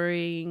do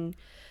drawing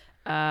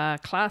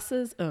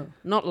classes,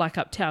 not like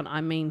Uptown,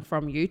 I mean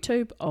from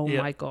YouTube.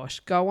 My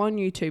gosh, go on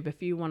YouTube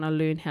if you want to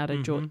learn how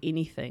to draw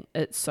anything.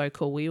 It's so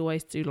cool. We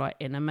always do like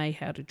anime,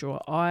 how to draw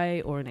an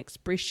eye or an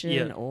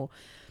expression, or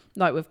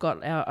like we've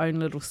got our own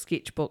little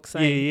sketchbooks,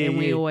 and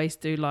we always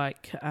do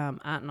like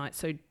art night.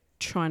 So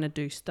trying to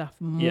do stuff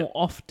more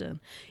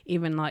often,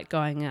 even like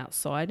going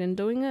outside and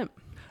doing it.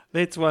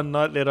 That's one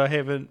night that I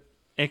haven't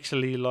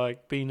actually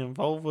like been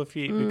involved with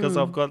yet because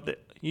I've got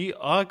that.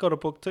 I got a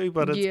book too,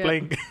 but it's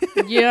blank.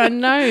 Yeah, I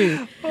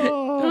know.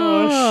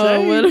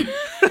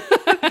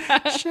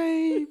 Shame.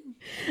 Shame.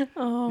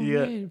 Oh,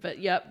 man.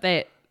 But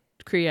that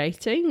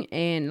creating,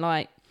 and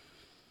like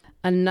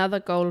another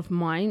goal of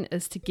mine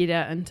is to get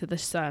out into the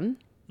sun,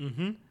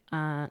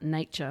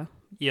 nature.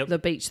 Yep. The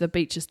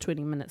beach is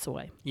 20 minutes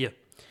away. Yeah.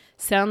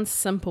 Sounds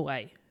simple,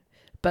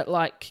 but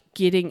like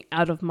getting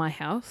out of my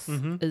house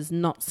is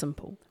not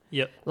simple.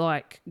 Yep.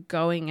 Like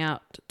going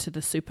out to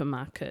the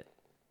supermarket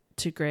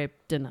to grab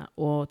dinner,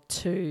 or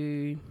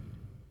to,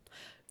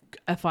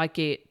 if I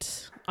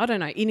get, I don't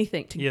know,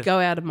 anything to go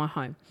out of my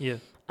home. Yeah.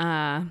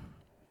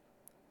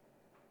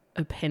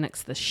 It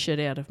panics the shit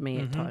out of me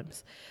at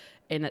times.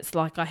 And it's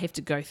like I have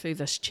to go through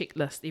this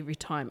checklist every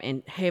time,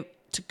 and have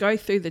to go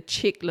through the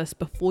checklist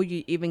before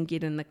you even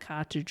get in the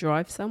car to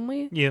drive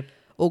somewhere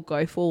or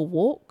go for a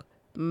walk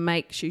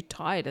makes you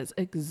tired. It's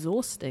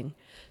exhausting.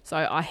 So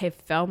I have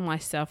found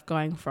myself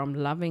going from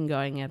loving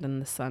going out in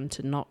the sun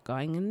to not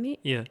going in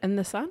there in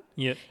the sun.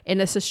 Yeah.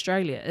 And it's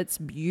Australia. It's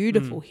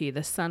beautiful here.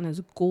 The sun is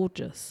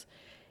gorgeous.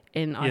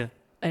 And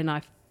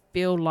I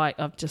feel like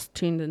I've just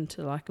turned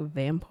into like a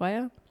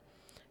vampire.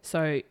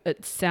 So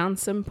it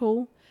sounds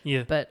simple,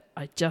 but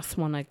I just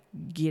want to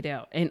get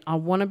out. And I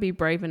want to be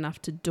brave enough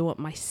to do it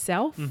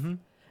myself,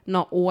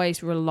 not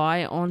always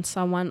rely on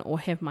someone or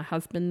have my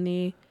husband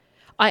there.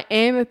 I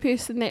am a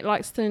person that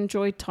likes to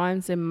enjoy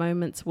times and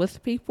moments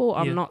with people.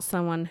 I'm not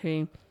someone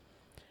who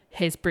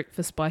has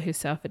breakfast by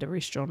herself at a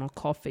restaurant or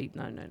coffee.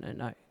 No.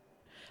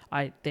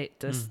 That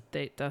doesn't.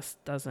 That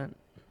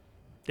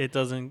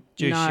doesn't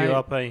juice you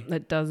up, eh?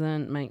 It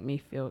doesn't make me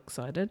feel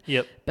excited.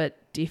 Yep. But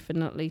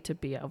definitely to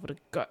be able to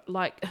go,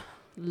 like,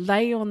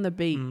 lay on the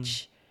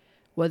beach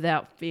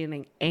without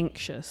feeling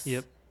anxious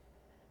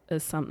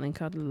is something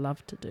I'd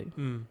love to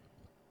do.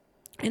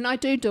 And I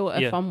do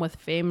it if I'm with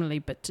family,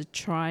 but to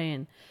try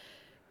and,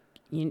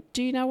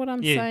 do you know what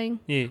I'm saying?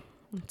 Yeah.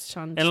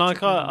 And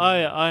like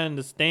I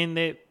understand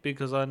that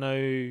because I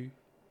know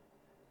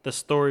the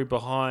story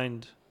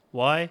behind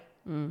why.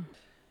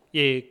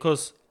 Yeah,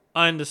 because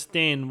I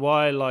understand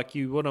why, like,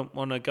 you wouldn't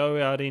want to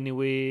go out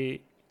anywhere,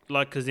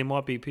 like, because there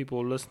might be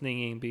people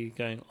listening and be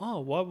going, oh,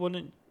 why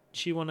wouldn't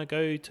she want to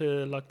go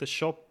to, like, the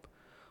shop?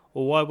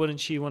 Or why wouldn't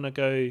she want to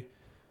go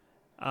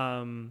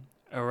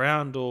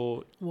around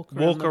or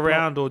walk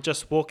around or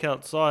just walk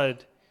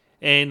outside?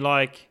 And,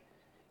 like,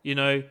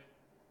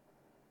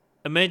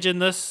 imagine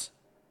this.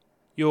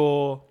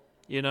 You're,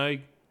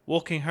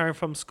 walking home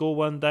from school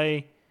one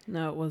day.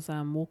 No, it was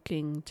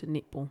walking to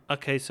netball.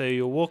 Okay, so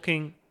you're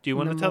walking. Do you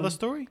want to tell the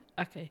story?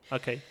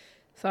 Okay.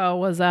 So I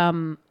was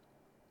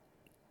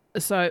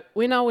so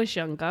when I was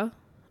younger,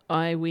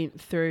 I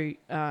went through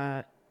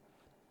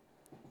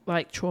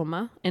like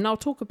trauma, and I'll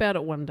talk about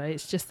it one day.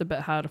 It's just a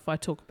bit hard if I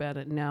talk about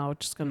it now.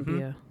 It's just going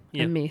to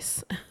be a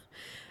mess.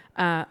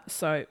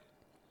 So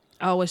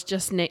I was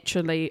just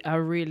naturally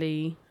a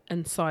really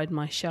inside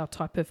my shell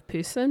type of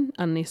person,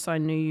 unless I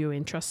knew you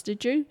and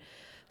trusted you.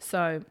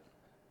 So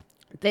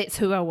that's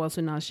who I was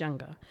when I was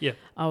younger. Yeah.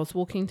 I was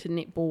walking to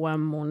netball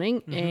one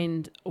morning,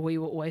 and we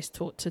were always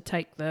taught to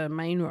take the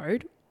main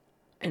road,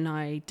 and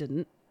I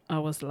didn't. I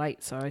was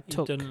late, so I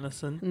took... You didn't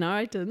listen? No,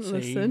 I didn't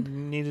listen. You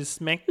need a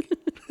smack?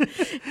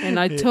 And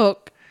I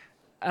took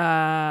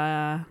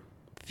a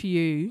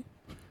few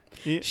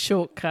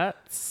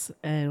shortcuts,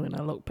 and when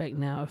I look back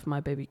now, if my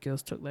baby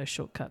girls took those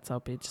shortcuts, I'll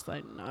be just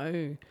like,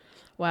 no.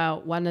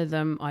 Well, one of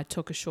them, I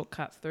took a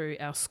shortcut through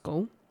our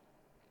school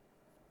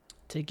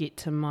to get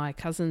to my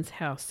cousin's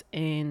house,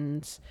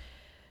 and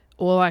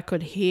all I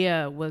could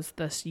hear was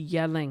this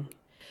yelling.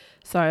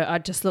 So I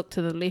just looked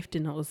to the left,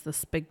 and it was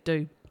this big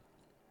dude.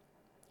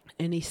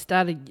 And he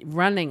started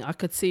running. I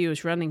could see he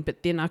was running,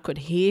 but then I could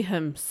hear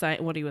him say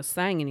what he was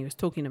saying, and he was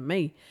talking to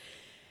me.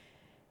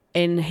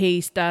 And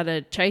he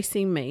started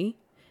chasing me,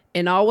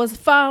 and I was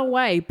far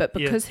away, but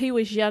because he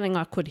was yelling,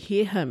 I could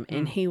hear him,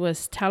 and he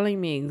was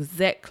telling me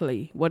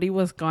exactly what he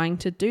was going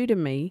to do to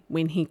me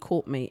when he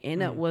caught me,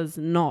 and it was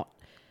not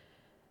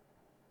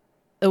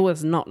it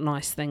was not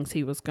nice things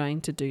he was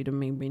going to do to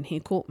me when he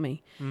caught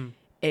me.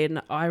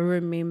 And I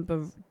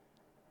remember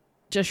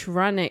just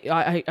running.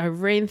 I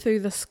ran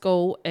through the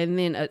school, and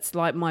then it's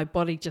like my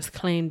body just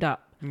clammed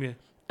up. Yeah.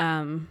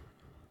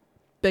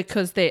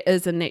 Because there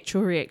is a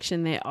natural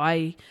reaction that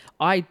I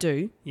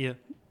do. Yeah.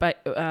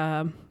 But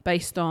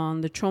based on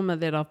the trauma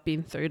that I've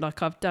been through,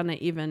 like I've done it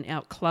even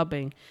out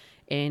clubbing,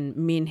 and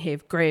men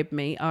have grabbed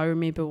me. I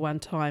remember one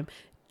time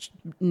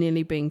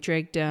nearly being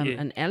dragged down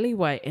an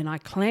alleyway, and I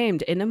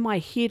clammed, and in my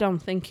head I'm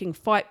thinking,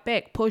 fight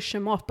back, push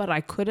him off, but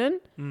I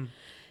couldn't.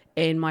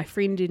 And my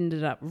friend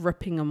ended up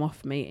ripping him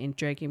off me and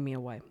dragging me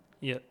away.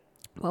 Yeah.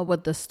 Well,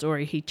 with this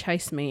story, he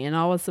chased me, and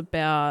I was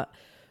about,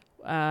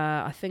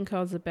 I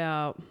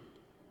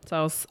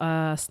was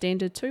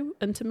standard 2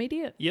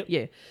 intermediate. Yep.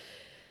 Yeah.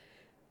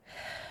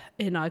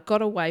 And I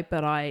got away,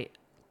 but I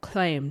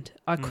clammed.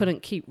 I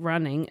couldn't keep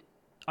running.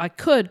 I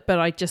could, but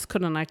I just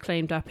couldn't. I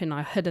clammed up and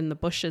I hid in the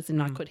bushes,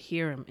 and I could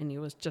hear him, and he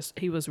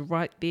was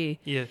right there.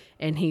 Yeah.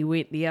 And he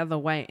went the other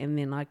way, and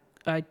then I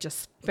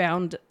just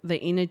found the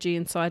energy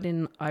inside,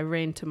 and I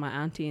ran to my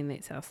auntie in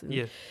that house.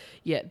 And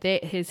yeah,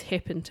 that has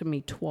happened to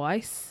me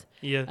twice.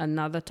 Yeah.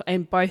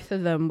 And both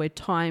of them were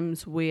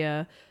times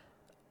where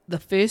the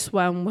first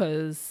one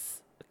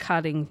was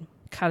cutting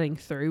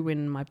through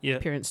when my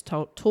parents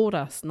taught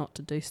us not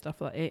to do stuff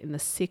like that, and the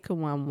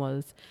second one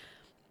was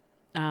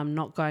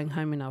not going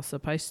home when I was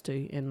supposed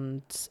to,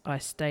 and I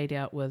stayed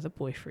out with a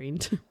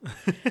boyfriend.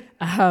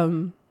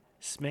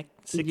 Smack.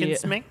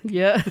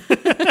 Yeah.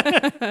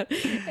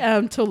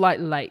 Till like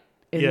late,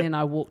 and then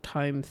I walked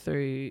home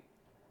through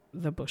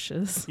the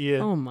bushes. Yeah.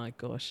 Oh my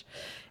gosh.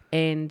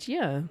 And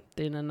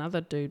then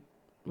another dude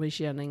was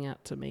yelling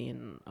out to me,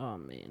 and oh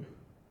man,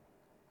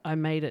 I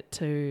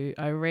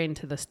ran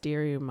to the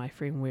stereo my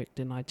friend worked,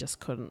 and I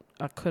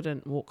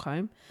couldn't walk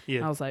home.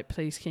 Yeah. I was like,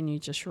 please, can you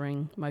just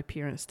ring my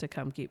parents to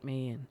come get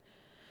me? And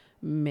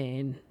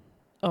man,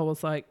 I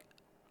was like,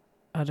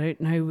 I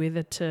don't know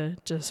whether to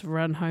just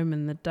run home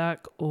in the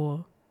dark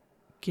or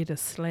get a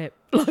slap.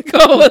 Like,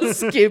 I was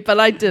scared, but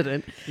I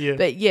didn't. Yeah.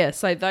 But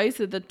so those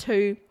are the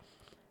two,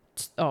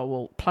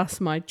 plus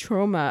my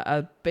trauma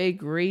are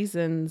big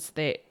reasons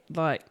that,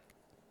 like,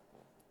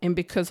 and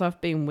because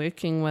I've been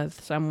working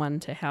with someone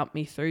to help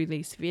me through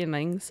these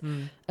feelings,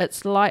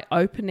 it's like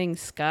opening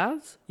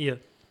scars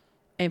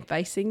and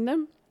facing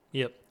them.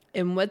 Yep.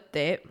 And with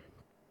that,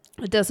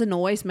 it doesn't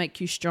always make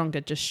you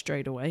stronger just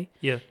straight away.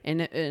 Yeah.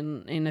 And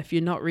if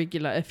you're not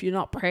if you're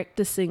not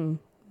practicing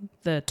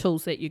the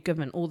tools that you're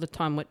given all the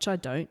time, which I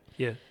don't,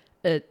 you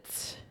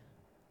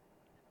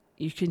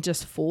can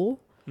just fall.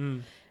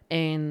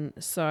 And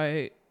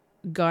so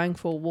going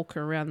for a walk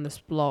around this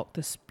block,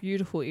 this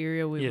beautiful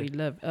area where we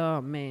live,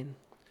 oh man,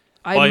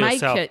 by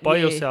yourself.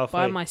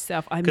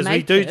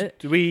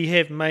 We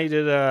have made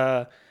it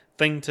a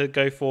thing to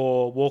go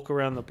for a walk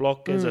around the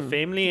block as a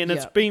family, and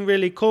it's been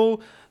really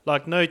cool.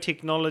 Like, no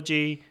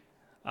technology,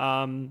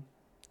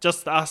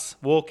 just us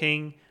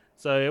walking.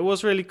 So it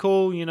was really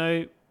cool, you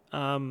know.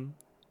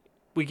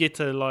 We get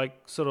to like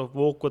sort of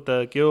walk with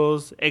the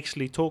girls,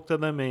 actually talk to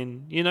them,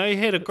 and you know,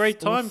 had a great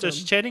time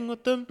just chatting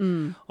with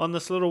them on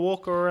this little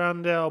walk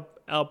around our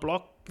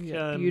block.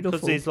 Beautiful.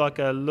 Because there's like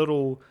a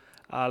little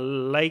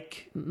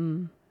lake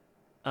stream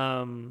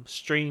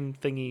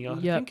thingy. I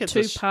think it's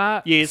 2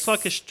 parts. Yeah, it's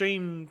like a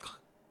stream.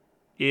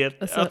 Yeah,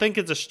 I think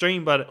it's a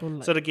stream, but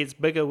it sort of gets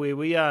bigger where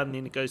we are, and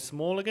then it goes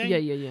small again.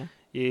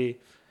 Yeah.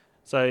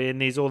 So, and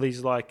there's all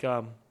these like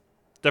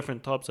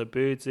different types of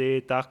birds there,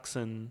 ducks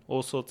and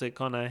all sorts that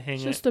kind of hang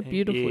out. It's just a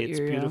beautiful area.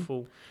 It's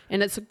beautiful.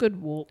 And it's a good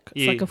walk.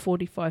 It's like a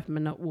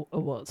 45-minute walk.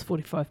 Well, it's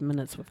 45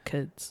 minutes with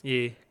kids.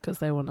 Yeah. Because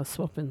they want to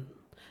stop and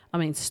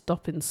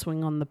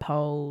swing on the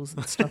poles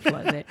and stuff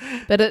like that.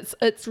 But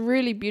it's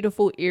really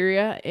beautiful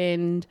area,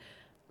 and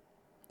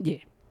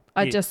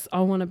I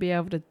want to be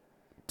able to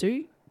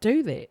do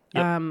that.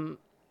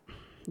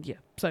 Yep.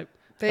 So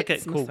that's okay,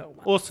 cool.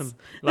 Awesome.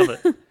 Love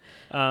it.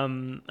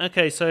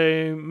 Okay,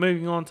 so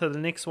moving on to the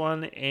next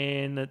one,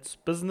 and it's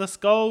business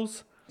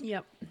goals.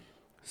 Yep.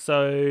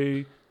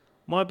 So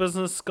my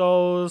business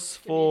goals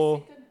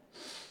for...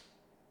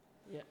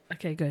 Yeah.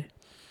 Okay, go.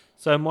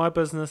 So my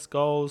business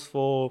goals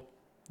for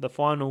the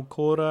final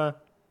quarter...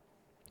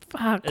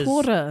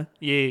 quarter?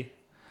 Yeah.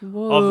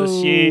 Whoa. Of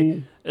this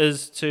year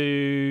is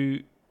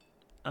to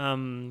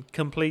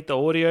complete the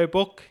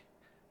audiobook.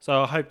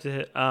 So I hope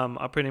to...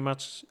 I pretty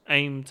much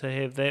aim to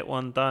have that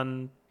one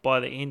done by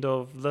the end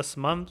of this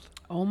month.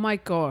 Oh my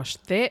gosh,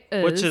 that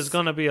is... Which is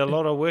going to be a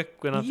lot of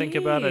work when I think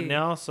about it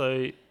now,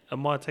 so it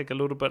might take a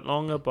little bit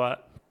longer,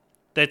 but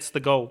that's the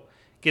goal.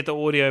 Get the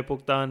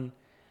audiobook done,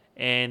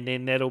 and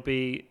then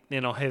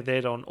I'll have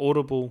that on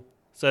Audible,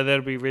 so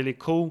that'll be really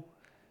cool.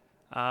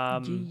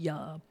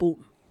 Boom.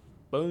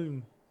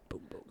 Boom.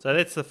 So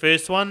that's the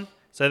first one.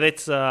 So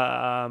that's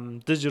a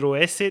digital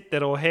asset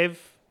that I'll have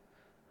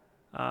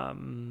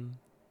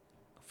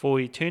for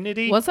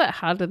eternity. Was it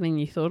harder than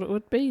you thought it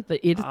would be?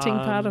 The editing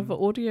part of an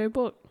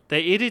audiobook?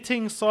 The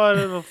editing side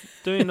of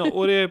doing the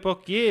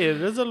audiobook,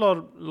 it is a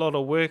lot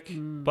of work.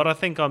 But I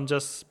think I'm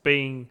just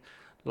being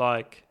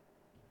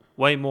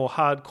way more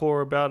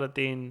hardcore about it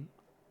than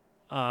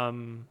I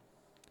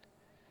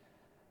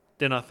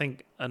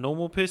think a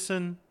normal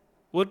person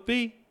would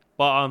be.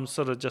 But I'm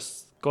sort of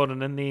just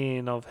gotten in there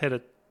and I've had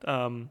a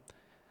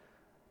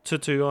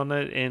tutu on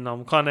it and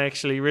I'm kind of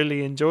actually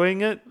really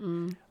enjoying it.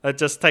 It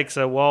just takes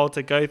a while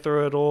to go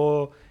through it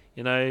all,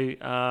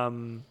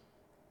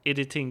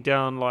 editing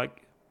down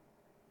like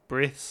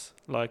breaths,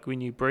 like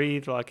when you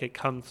breathe, like it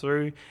comes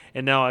through.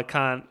 And now I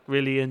can't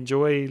really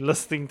enjoy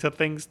listening to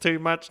things too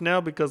much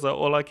now because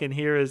all I can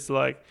hear is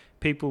like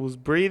people's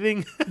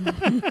breathing.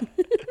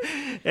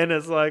 And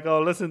it's like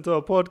I'll listen to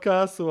a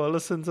podcast or I'll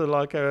listen to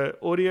like a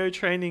audio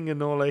training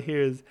and all I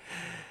hear is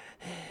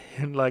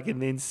and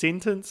then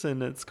sentence,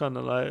 and it's kind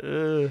of like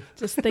ugh.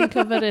 Just think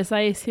of it as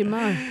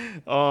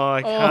ASMR. Oh,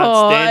 I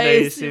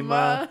can't stand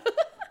ASMR.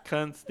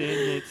 Can't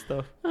stand that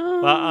stuff.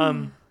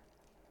 But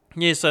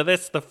yeah, so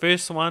that's the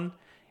first one,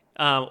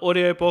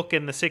 audiobook,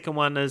 and the second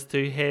one is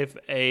to have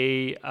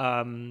a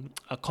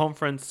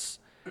conference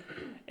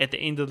at the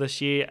end of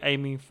this year,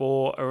 aiming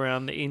for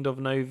around the end of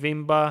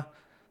November.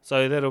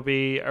 So that'll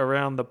be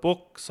around the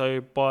book.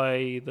 So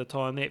by the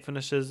time that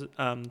finishes,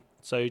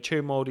 so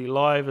True Māori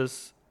Live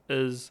is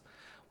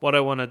what I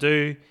want to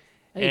do.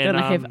 Are you going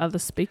to have other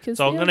speakers?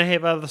 So I'm going to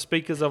have other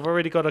speakers. I've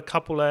already got a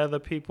couple of other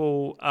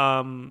people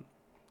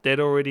that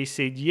already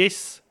said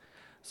yes.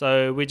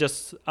 So we're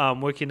just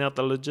working out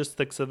the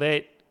logistics of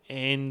that.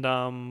 And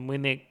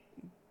when that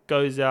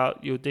goes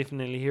out, you'll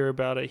definitely hear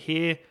about it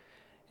here.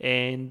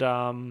 And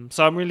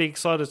so I'm really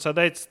excited. So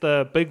that's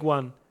the big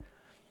one.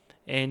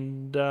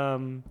 And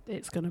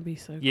it's going to be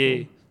so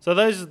cool. So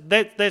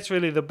that's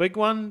really the big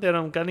one that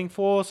I'm gunning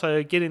for.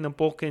 So getting the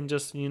book and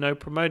just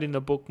promoting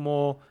the book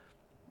more,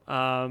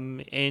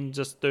 and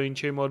just doing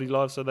True Māori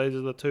Live. So those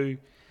are the two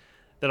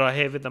that I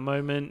have at the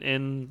moment,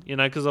 and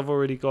because I've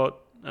already got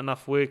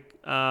enough work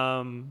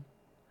to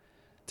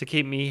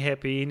keep me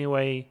happy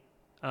anyway,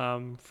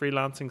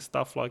 freelancing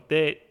stuff like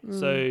that.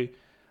 So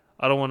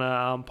I don't want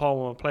to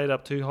pile my plate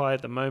up too high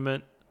at the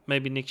moment.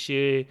 Maybe next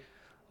year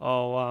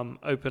I'll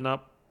open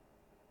up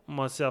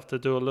myself to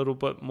do a little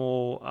bit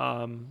more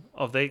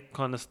of that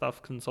kind of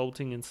stuff,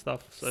 consulting and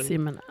stuff. So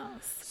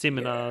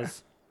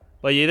seminars.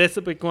 But yeah, that's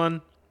a big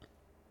one.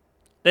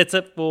 That's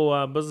it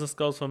for business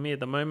goals for me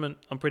at the moment.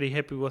 I'm pretty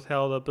happy with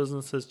how the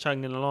business is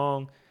chugging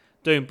along,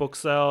 doing book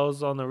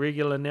sales on the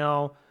regular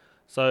now.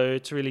 So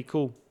it's really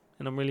cool,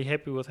 and I'm really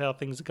happy with how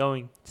things are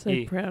going.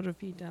 So proud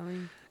of you,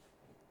 darling.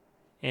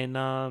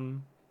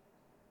 And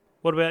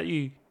what about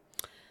you?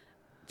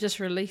 Just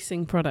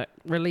releasing my product,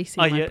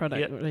 releasing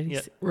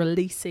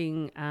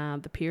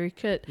the Peri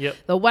Kit. Yep.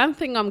 The one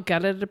thing I'm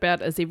gutted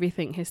about is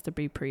everything has to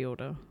be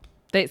pre-order.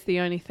 That's the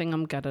only thing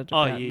I'm gutted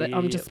about.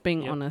 I'm just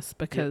being honest,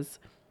 because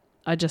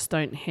I just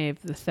don't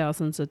have the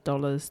thousands of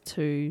dollars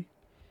to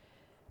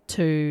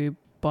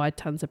buy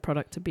tons of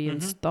product to be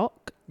in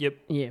stock. Yep.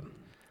 Yeah.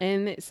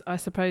 And I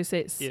suppose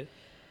that's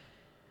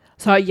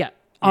so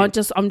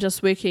I'm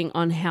just working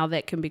on how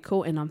that can be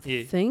cool, and I'm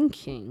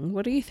thinking,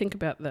 what do you think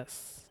about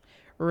this?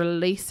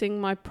 Releasing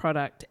my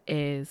product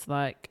as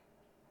like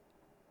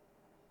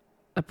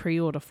a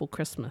pre-order for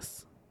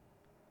Christmas.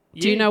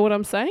 Do you know what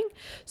I'm saying?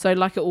 So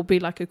like it will be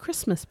like a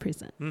Christmas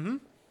present. Mm-hmm.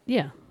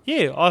 Yeah.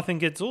 Yeah, I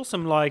think it's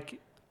awesome.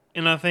 Like,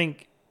 and I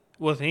think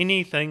with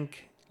anything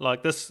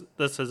like this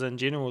is in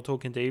general,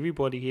 talking to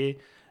everybody here,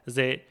 is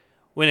that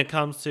when it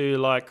comes to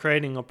like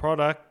creating a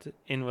product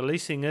and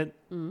releasing it,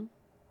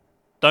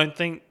 don't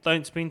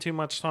spend too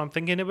much time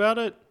thinking about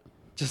it.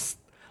 Just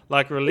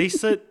like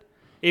release it.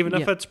 Even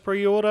if it's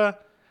pre-order,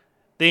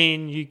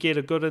 then you get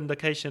a good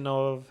indication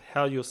of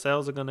how your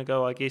sales are going to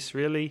go, I guess,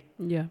 really.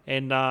 Yeah.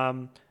 And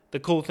the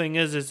cool thing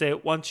is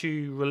that once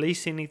you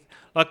release anything,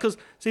 like, because,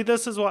 see,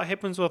 this is what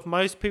happens with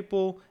most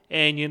people,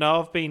 and,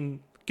 I've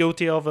been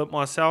guilty of it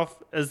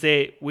myself, is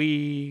that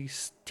we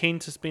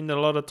tend to spend a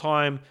lot of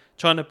time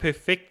trying to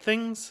perfect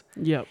things.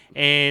 Yep.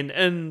 And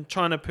in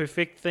trying to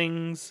perfect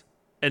things,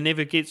 it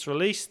never gets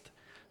released.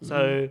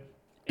 So,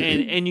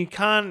 and you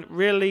can't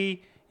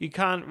really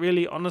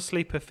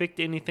honestly perfect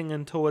anything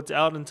until it's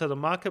out into the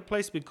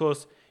marketplace,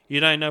 because you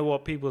don't know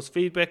what people's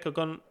feedback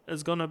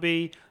is going to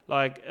be.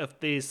 Like, if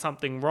there's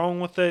something wrong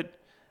with it,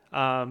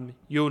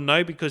 you'll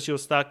know because you'll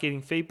start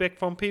getting feedback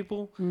from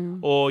people.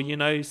 Or,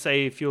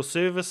 say if your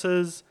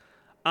services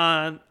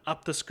aren't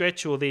up to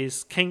scratch or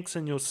there's kinks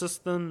in your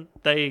system,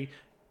 they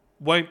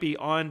won't be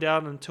ironed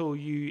out until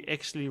you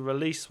actually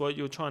release what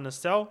you're trying to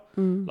sell.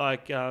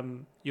 Like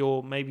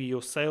maybe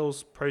your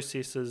sales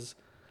processes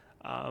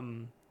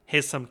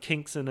has some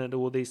kinks in it,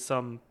 or there's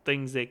some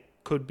things that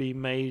could be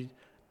made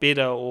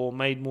better or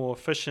made more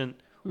efficient,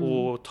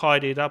 or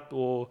tidied up,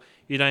 or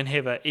you don't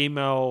have an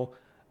email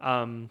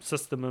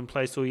system in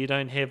place, or you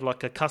don't have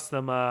like a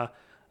customer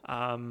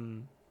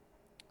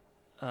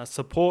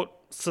support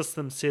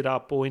system set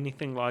up or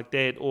anything like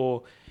that,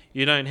 or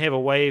you don't have a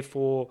way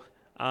for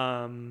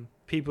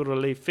people to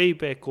leave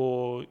feedback,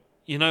 or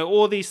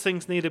all these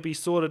things need to be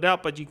sorted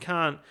out, but you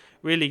can't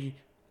really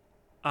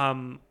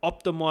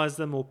optimize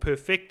them or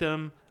perfect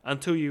them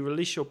until you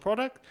release your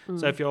product.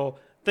 So if you're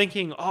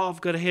thinking,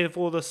 I've got to have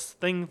all this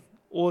thing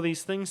all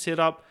these things set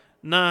up.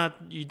 Nah,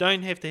 you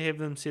don't have to have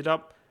them set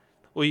up,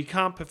 or you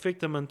can't perfect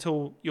them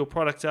until your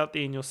product's out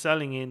there and you're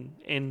selling,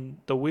 and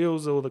the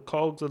wheels or the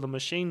cogs of the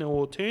machine are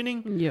all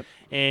turning. Yep.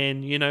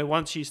 And, you know,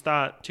 once you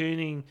start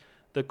turning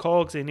the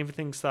cogs and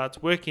everything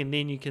starts working,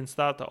 then you can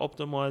start to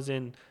optimize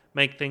and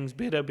make things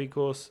better,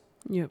 because,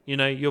 Yep. you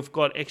know, you've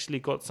actually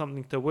got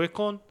something to work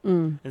on,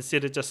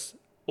 instead of just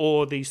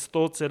all these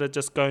thoughts that are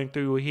just going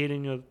through your head,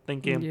 and you're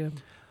thinking, Yeah.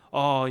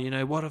 oh, you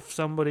know, what if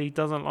somebody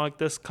doesn't like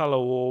this color,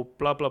 or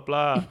blah, blah,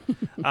 blah.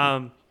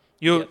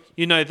 You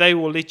know, they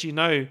will let you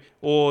know,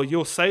 or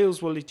your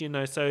sales will let you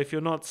know. So if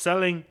you're not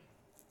selling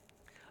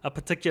a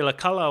particular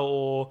color,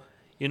 or,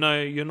 you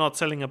know, you're not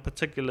selling a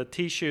particular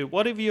t-shirt,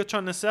 whatever you're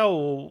trying to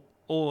sell,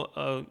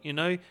 or you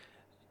know,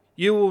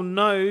 you will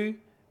know,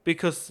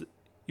 because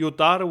your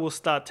data will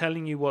start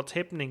telling you what's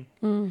happening.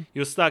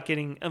 You'll start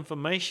getting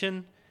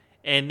information,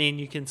 and then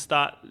you can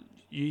start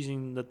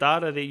using the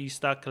data that you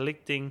start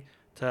collecting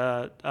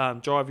to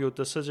drive your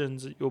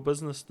decisions, your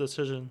business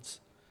decisions.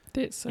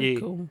 That's so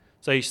cool.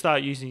 So you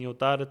start using your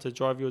data to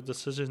drive your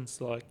decisions,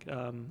 like,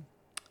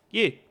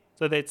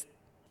 so that's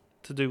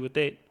to do with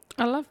that.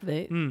 I love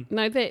that.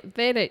 No,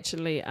 that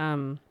actually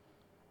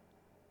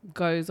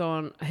goes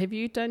on. Have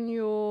you done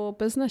your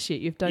business yet?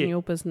 You've done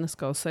your business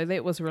goals. So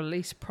that was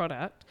release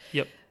product.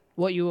 Yep.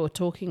 What you were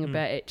talking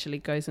about actually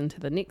goes into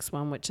the next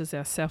one, which is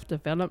our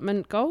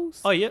self-development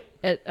goals. Oh, yep.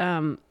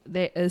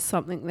 That is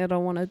something that I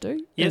want to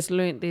do. Yep. Is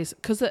learn this,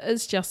 because it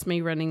is just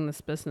me running this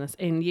business.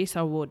 And yes,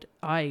 I want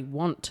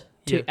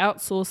to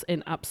outsource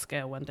and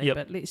upscale one day,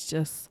 but let's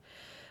just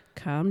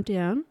calm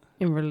down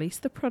and release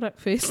the product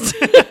first.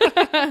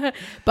 But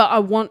I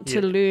want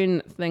to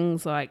learn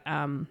things like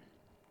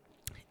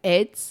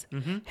ads,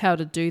 how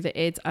to do the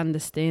ads,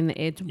 understand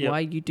the ads, why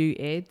you do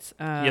ads.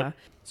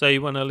 So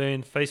you want to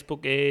learn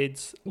Facebook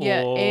ads?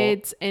 Or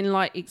Ads, and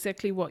like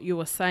exactly what you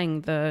were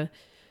saying, the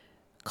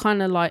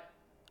kind of like,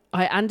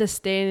 I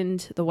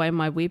understand the way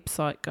my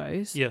website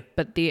goes,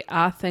 but there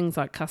are things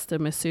like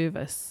customer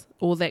service,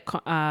 all that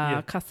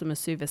customer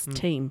service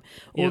team,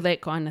 all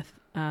that kind of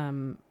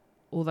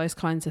all those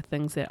kinds of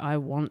things that I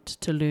want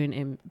to learn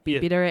and be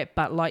better at.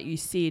 But like you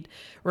said,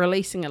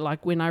 releasing it,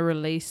 like when I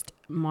released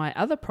my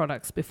other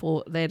products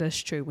before, that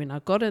is true. When I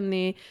got in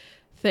there,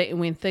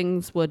 when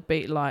things would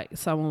be like,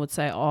 someone would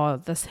say, oh,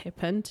 this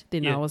happened,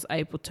 then I was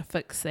able to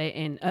fix that.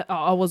 And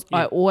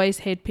I always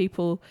had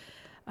people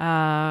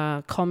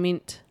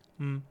comment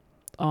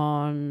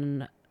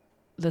on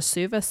the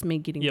service, me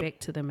getting back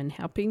to them and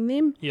helping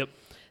them.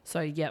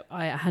 So I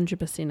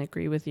 100%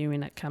 agree with you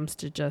when it comes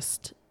to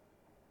just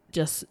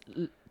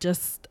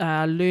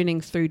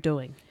learning through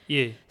doing.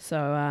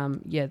 So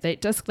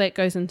that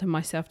goes into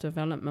my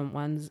self-development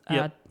ones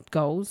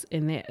goals,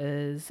 and that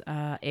is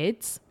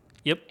ads.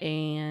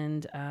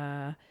 And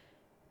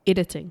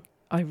editing.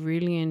 I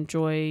really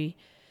enjoy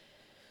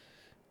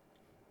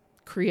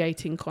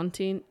creating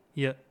content.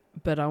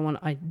 But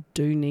I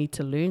do need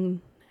to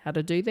learn how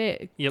to do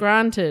that.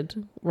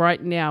 Granted,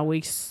 right now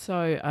we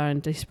so are in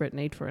desperate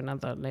need for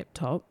another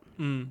laptop.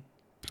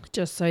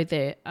 Just so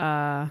that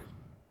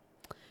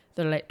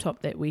the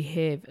laptop that we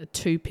have,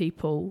 2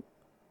 people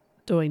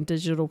doing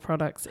digital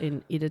products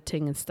and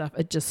editing and stuff,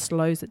 it just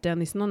slows it down.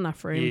 There's not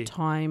enough room,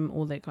 time,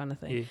 all that kind of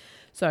thing.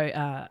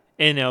 So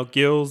and our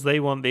girls, they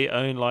want their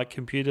own like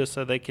computer,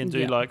 so they can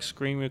do like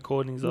screen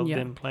recordings of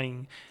them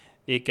playing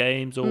their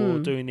games, or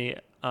doing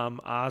their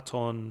art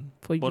on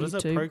for what YouTube.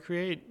 Is it,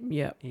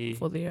 Procreate?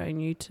 For their own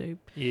YouTube.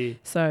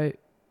 So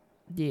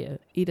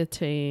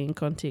editing,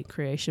 content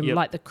creation,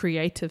 like the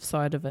creative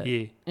side of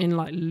it, and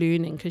like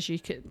learning, because you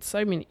can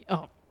so many.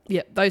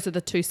 Those are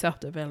the 2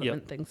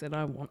 self-development things that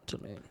I want to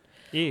learn.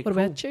 What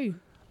about you?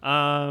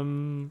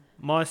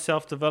 My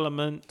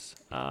self-development,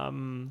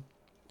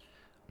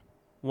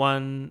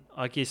 one,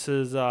 I guess,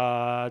 is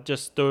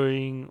just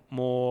doing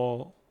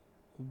more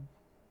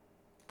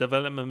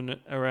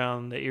development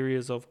around the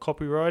areas of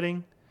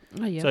copywriting.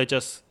 So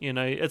just, you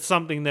know, it's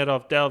something that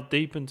I've delved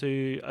deep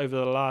into over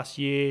the last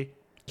year.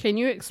 Can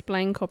you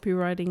explain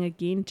copywriting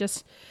again?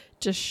 Just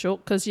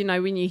short, because, you know,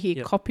 when you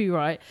hear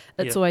copyright,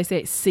 it's always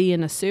that C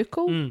in a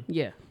circle.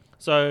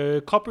 So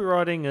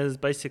copywriting is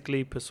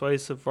basically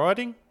persuasive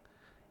writing.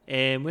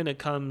 And when it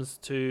comes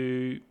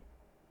to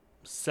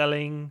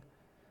selling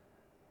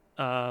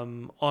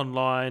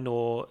online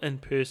or in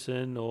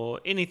person or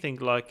anything,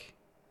 like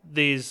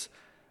there's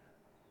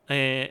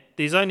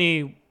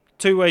only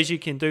 2 ways you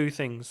can do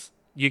things.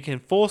 You can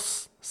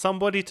force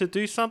somebody to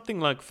do something,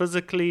 like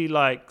physically,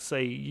 like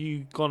say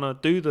you gonna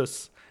do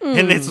this,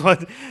 and that's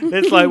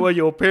like what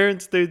your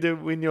parents do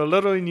when you're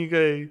little, and you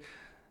go,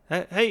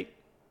 hey,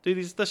 do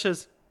these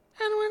dishes.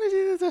 I don't want to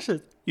do the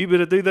dishes. You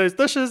better do those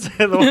dishes,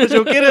 otherwise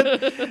you'll get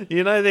it.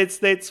 You know,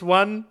 that's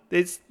one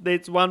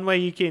way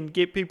you can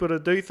get people to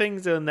do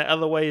things, and the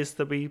other way is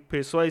to be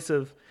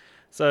persuasive.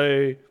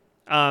 So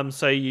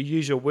you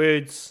use your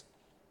words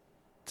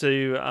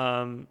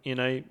to you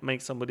know,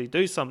 make somebody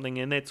do something,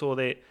 and that's all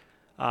that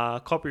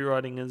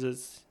copywriting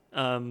is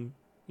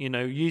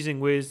using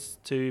words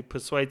to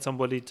persuade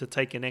somebody to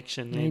take an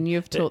action. And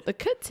you've taught the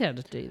kids how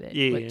to do that.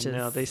 Yeah, which and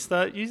now they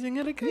start using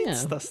it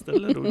against Yeah. us, the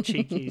little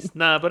cheekies.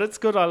 Nah, but it's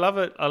good. I love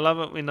it. I love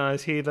it when I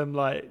hear them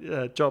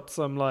drop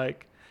some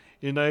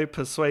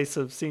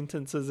persuasive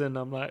sentences, and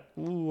I'm like,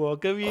 ooh, I'll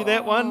give you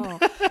that one. Oh.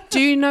 Do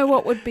you know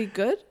what would be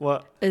good?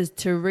 What? Is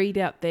to read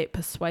out that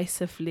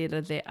persuasive letter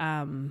that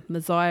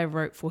Messiah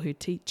wrote for her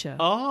teacher.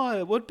 Oh,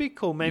 it would be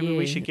cool. Maybe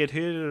we Yeah. should get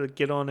her to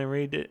get on and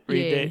read that.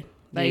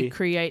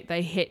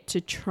 They had to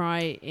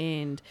try,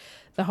 and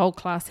the whole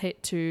class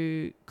had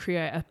to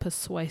create a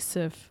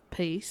persuasive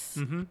piece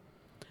Mm-hmm.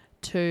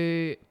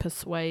 to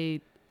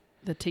persuade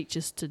the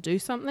teachers to do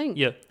something.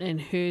 Yeah. And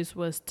hers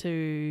was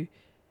to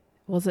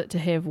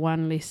have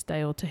one less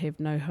day or to have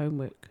no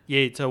homework.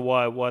 Yeah, so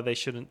why they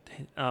shouldn't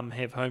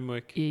have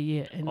homework.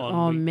 Yeah. And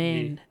on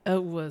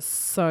it was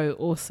so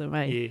awesome,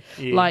 eh?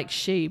 Yeah. Like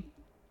she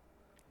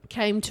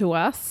came to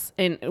us,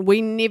 and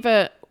we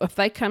never, if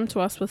they come to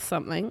us with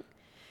something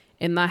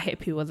and they're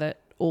happy with it,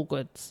 all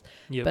goods.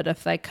 Yep. But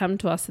if they come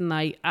to us and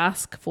they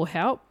ask for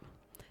help,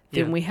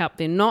 then Yeah. we help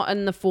them. Not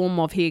in the form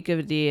of, here, give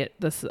it here,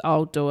 this,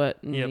 I'll do it,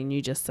 and Yep. then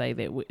you just say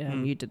that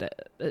you did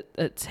it.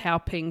 It's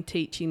helping,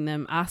 teaching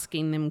them,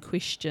 asking them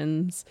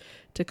questions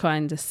to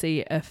kind of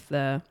see if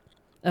it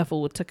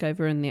will tick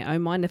over in their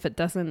own mind. If it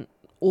doesn't,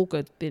 all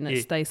good, then it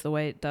Yeah. stays the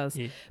way it does.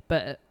 Yeah.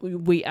 But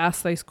we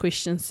ask those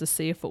questions to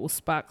see if it will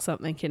spark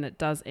something, and it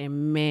does.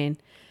 And man,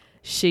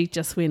 she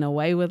just went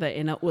away with it,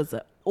 and it was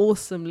an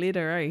awesome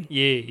letter, eh?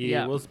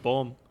 Yeah, it was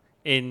bomb.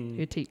 And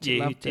Her teacher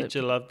loved it.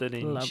 loved it,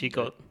 and Loved she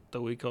got the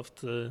week off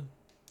to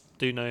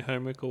do no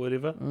homework or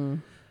whatever.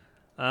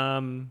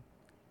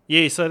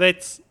 So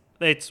that's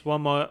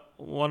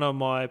one of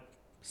my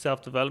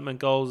self-development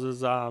goals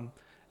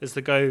is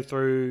to go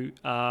through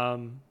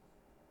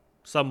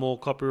some more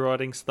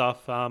copywriting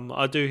stuff.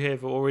 I do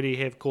already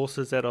have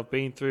courses that I've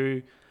been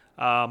through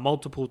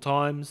multiple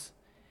times,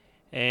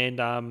 and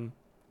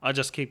I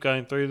just keep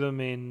going through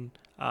them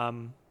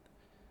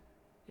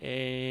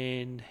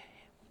and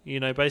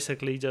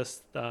basically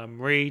just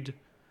read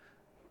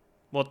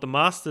what the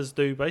masters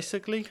do,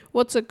 basically.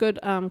 What's a good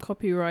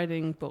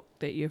copywriting book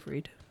that you've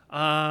read?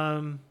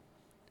 A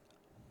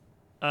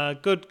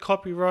good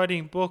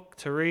copywriting book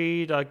to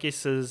read, I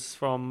guess, is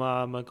from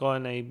a guy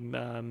named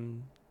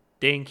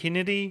Dan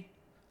Kennedy,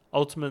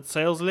 Ultimate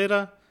Sales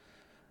Letter.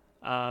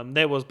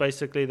 That was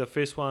basically the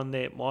first one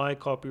that my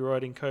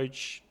copywriting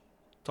coach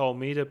told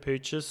me to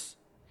purchase.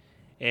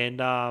 And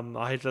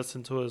I had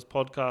listened to his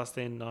podcast,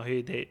 and I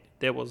heard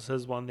that was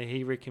his one that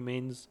he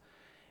recommends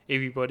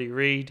everybody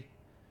read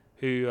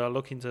who are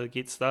looking to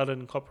get started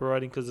in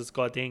copywriting, because this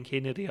guy Dan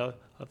Kennedy, I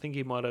think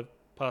he might have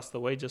passed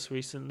away just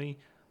recently,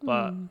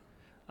 but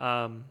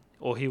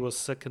or he was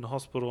sick in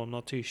hospital, I'm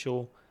not too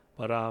sure,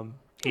 but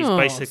he's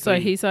basically, so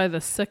he's either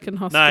sick in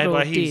hospital, no,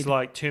 but or he's dead.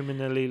 like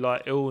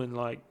terminally ill and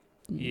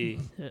yeah.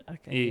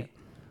 Okay.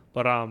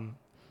 But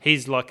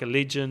he's like a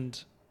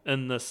legend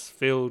in this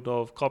field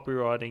of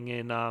copywriting,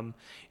 and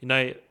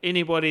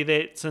anybody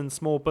that's in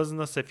small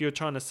business, if you're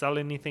trying to sell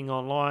anything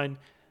online,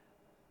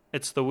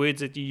 it's the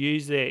words that you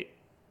use that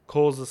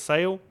cause a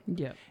sale.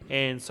 Yeah.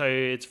 And so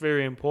it's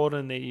very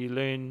important that you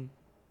learn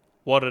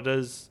what it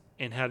is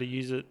and how to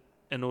use it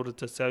in order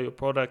to sell your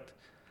product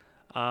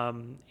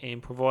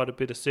and provide a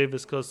better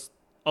service, because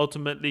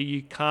ultimately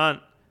you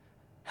can't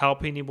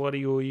help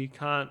anybody, or you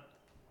can't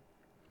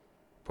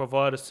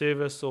provide a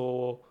service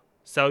or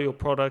sell your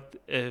product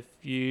if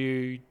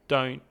you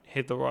don't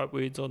have the right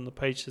words on the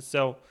page to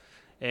sell.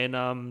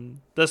 And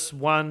this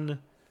one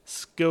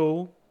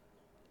skill,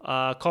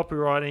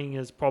 copywriting,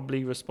 is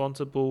probably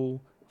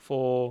responsible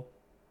for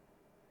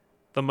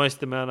the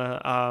most amount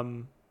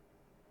of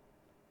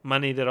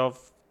money that I've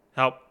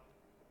helped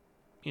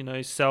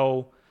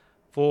sell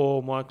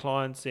for my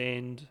clients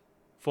and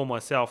for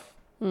myself.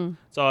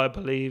 So I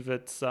believe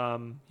it's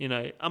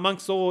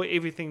amongst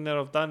everything that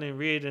I've done and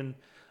read and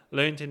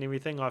learned and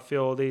everything, I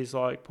feel there's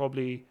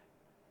probably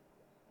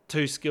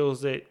two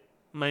skills that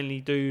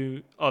mainly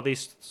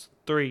there's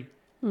three.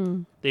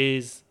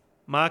 There's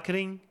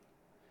marketing,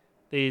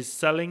 there's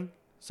selling,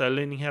 so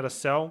learning how to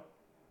sell,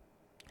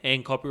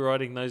 and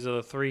copywriting. Those are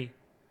the three.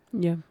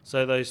 Yeah.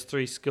 So those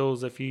three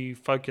skills, if you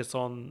focus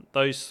on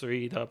those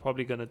three, they're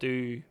probably going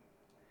to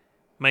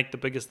make the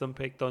biggest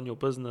impact on your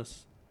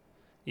business.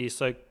 Yeah,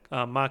 so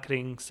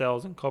marketing,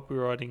 sales, and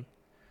copywriting.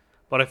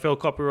 But I feel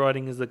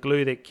copywriting is the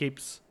glue that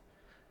keeps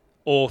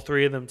all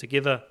three of them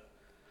together.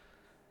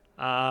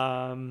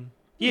 So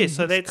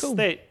that's cool.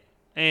 that.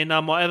 And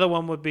my other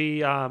one would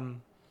be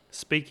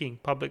speaking,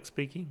 public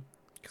speaking.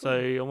 Cool. So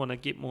I want to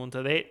get more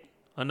into that.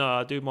 I know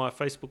I do my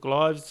Facebook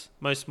Lives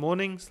most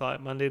mornings,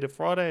 like Monday to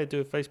Friday. I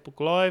do a Facebook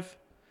Live.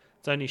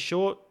 It's only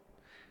short.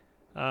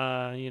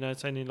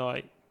 It's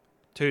only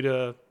 2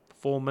 to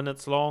 4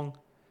 minutes long.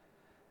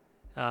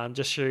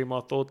 Just sharing my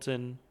thoughts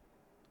and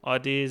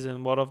ideas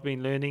and what I've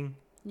been learning.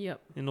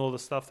 Yep. And all the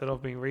stuff that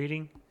I've been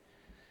reading.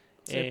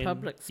 So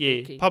public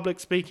speaking. Yeah, public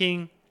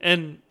speaking.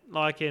 And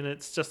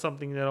it's just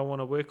something that I want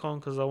to work on,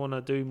 because I want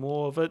to do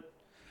more of it.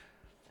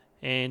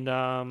 And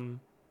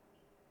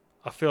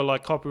I feel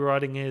like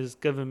copywriting has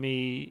given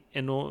me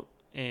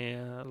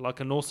like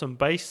an awesome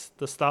base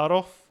to start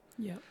off.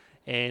 Yeah.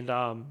 And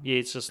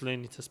it's just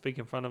learning to speak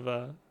in front of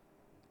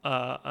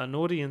an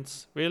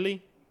audience,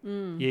 really.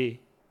 Yeah,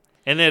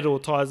 and that all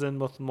ties in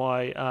with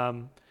my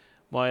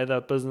my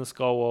other business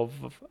goal of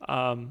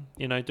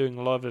doing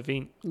a live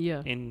event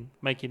and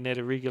making that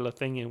a regular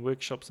thing in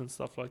workshops and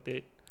stuff like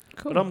that.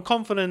 Cool. But I'm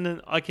confident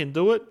that I can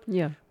do it.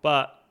 Yeah.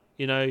 But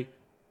I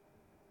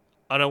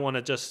don't want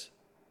to just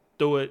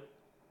do it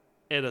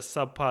at a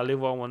subpar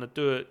level. I want to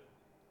do it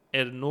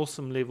at an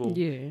awesome level.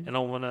 Yeah. And I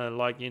want to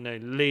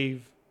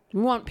leave.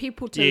 We want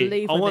people to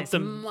leave I with want as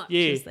them, much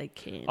yeah, as they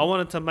can. I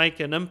want it to make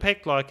an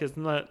impact. Like it's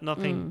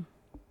nothing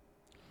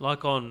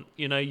like on,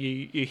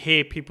 you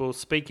hear people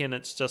speaking,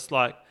 it's just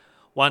like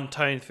one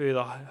tone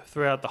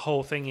throughout the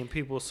whole thing and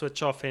people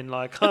switch off and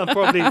like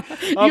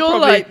You're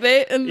like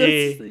that in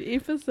this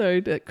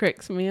episode. It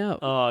cracks me up.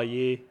 Oh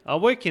yeah.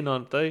 I'm working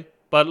on it though.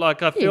 But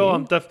like I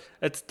feel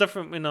it's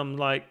different when I'm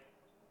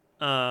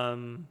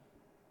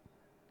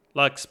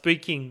like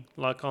speaking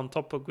like on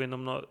topic when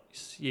I'm not.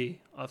 Yeah,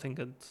 I think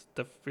it's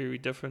very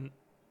different.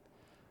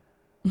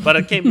 But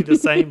it can be the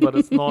same, but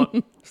it's not.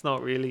 It's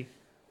not really.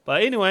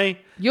 But anyway,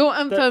 your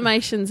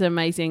information's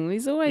amazing.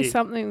 There's always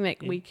something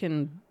that we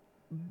can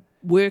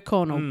work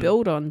on or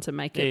build on to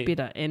make it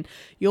better. And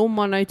your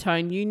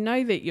monotone,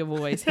 that you've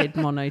always had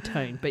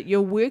monotone, but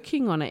you're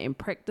working on it and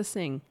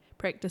practicing.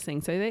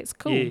 So that's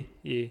cool.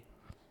 Yeah.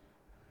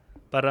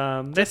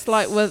 But just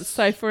like with,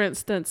 so for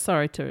instance,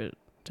 sorry to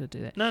do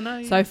that. No.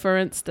 Yeah. So for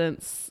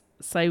instance,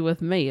 say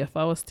with me, if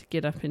I was to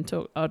get up and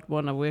talk, I'd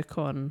want to work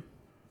on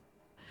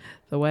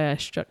the way I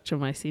structure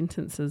my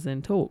sentences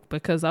and talk,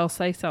 because I'll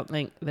say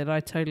something that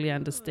I totally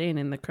understand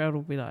and the crowd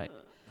will be like,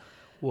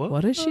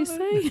 what did she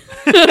say?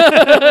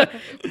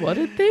 What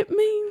did that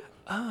mean?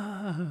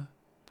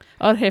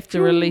 I'd have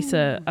to release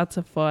a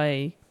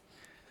Utify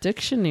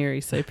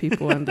dictionary so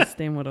people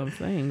understand what I'm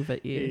saying,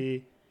 but yeah.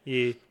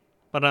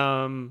 But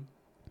I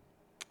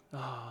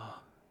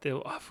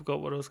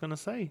forgot what I was going to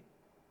say.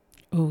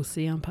 Oh,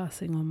 see, I'm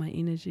passing on my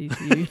energy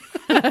to you.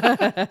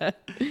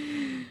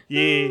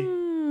 Yeah.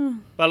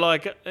 But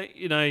like,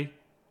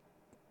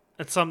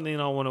 it's something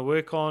I want to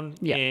work on.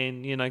 Yeah.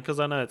 And, because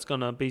I know it's going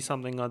to be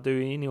something I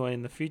do anyway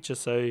in the future.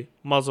 So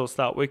might as well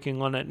start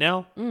working on it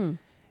now.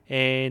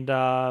 And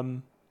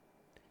that's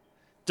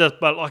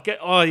what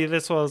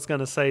I was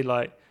going to say.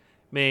 Like,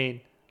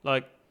 man,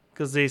 like,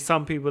 because there's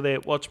some people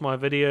that watch my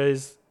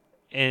videos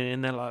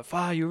and they're like,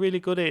 wow, you're really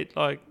good at,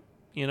 like,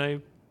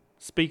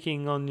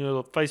 speaking on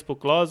your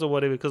Facebook Lives or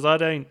whatever, because I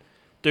don't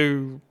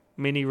do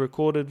many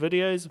recorded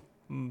videos.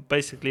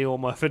 Basically, all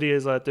my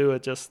videos I do are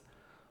just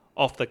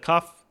off the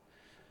cuff.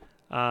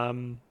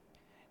 And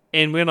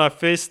when I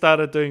first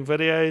started doing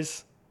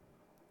videos,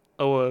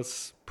 it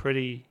was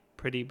pretty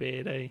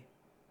bad, eh? It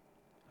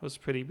was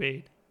pretty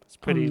bad. It's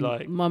pretty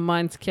my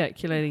mind's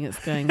calculating. It's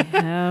going,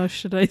 how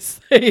should I say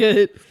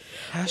it?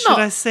 How should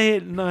I say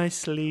it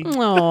nicely?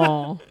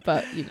 Oh,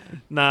 but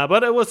Nah,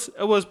 but it was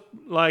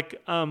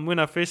like when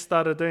I first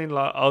started doing,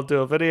 like, I'll do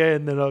a video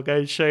and then I'll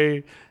go show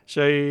you,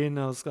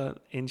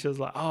 and she was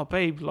like, oh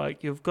babe,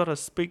 like you've got to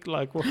speak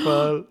like with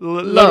a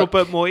little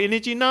bit more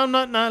energy. No,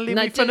 let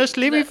me finish.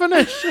 Let me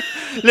finish.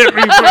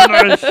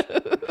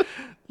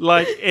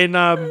 Like and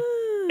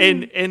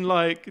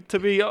like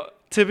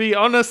to be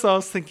honest, I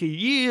was thinking,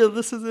 yeah,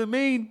 this is the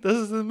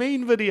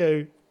main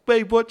video.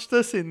 Babe, watch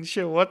this, and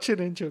she'll watch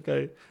it and she'll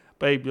go,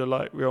 babe, you're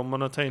like real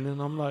monotone,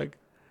 and I'm like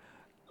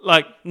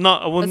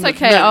not. I wouldn't. It's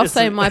okay. I'll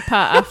say my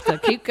part after.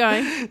 Keep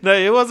going. No,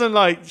 it wasn't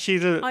like she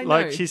did.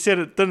 Like she said,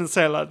 it didn't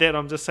say it like that.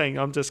 I'm just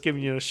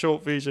giving you a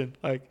short version.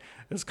 Like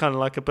it's kind of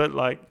like a bit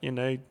like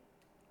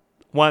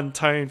one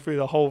tone through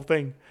the whole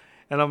thing,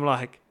 and I'm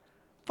like,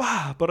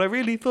 wow, but I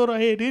really thought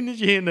I had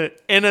energy in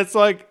it. And it's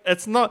like,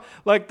 it's not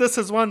like, this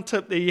is one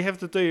tip that you have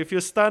to do if you're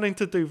starting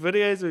to do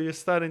videos or you're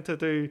starting to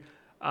do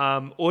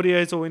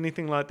audios or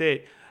anything like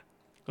that.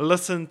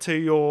 Listen to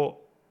your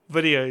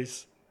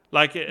videos.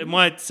 Like, it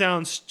might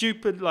sound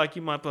stupid, like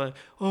you might be like,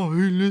 oh,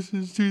 who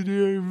listens to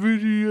their own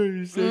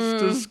videos?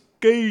 That's just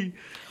gay.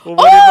 Or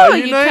whatever,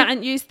 you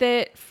can't use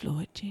that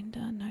fluid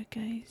gender, no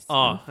gays.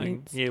 Oh,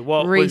 yeah.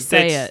 What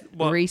Re-say it.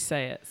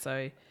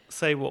 So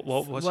say what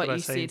should I say? What you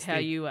said, instead? how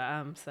you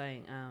were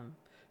saying,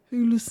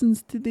 who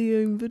listens to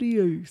their own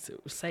videos?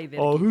 So say that.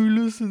 Oh, again. Who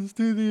listens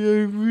to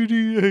their own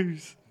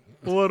videos?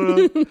 What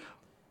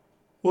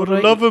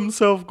a love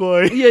himself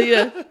guy.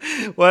 Yeah.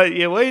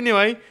 Well,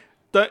 anyway,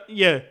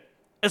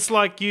 it's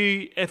like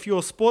if you're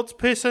a sports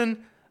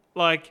person,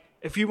 like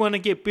if you want to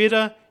get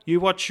better, you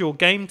watch your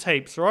game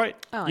tapes, right?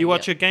 Oh, you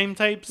watch your game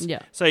tapes. Yeah.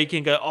 So you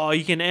can go,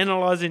 you can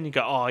analyze it and you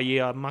go,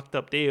 I mucked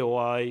up there,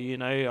 or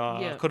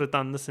I could have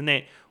done this and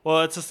that.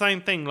 Well, it's the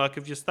same thing. Like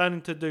if you're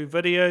starting to do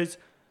videos,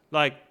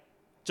 like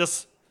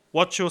just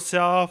watch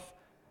yourself,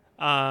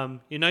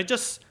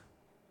 just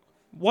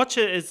watch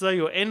it as though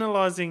you're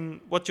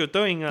analyzing what you're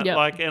doing.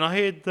 Like, and I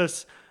heard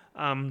this,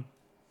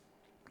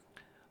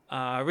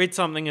 read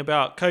something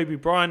about Kobe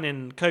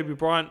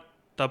Bryant,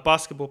 the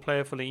basketball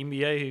player for the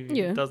NBA,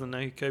 who doesn't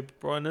know who Kobe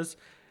Bryant is.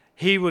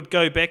 he would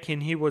go back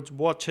and he would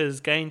watch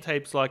his game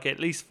tapes like at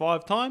least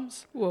 5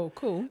 times. Well,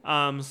 cool.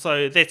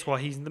 So that's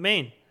why he's the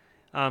man.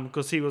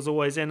 Because he was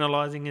always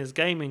analysing his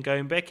game and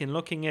going back and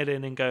looking at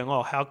it and going,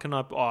 how can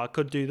I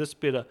could do this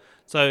better.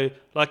 So,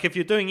 like, if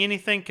you're doing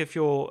anything, if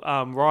you're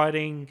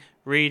writing,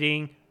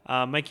 reading,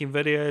 making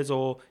videos,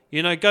 or,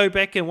 go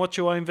back and watch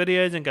your own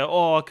videos and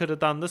go, I could have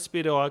done this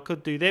better, or I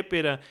could do that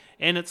better.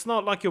 And it's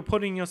not like you're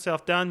putting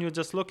yourself down, you're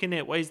just looking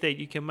at ways that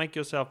you can make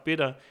yourself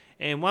better.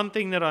 And one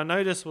thing that I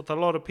noticed with a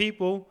lot of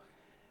people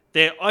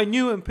that I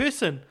knew in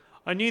person,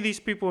 I knew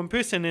these people in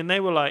person, and they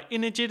were like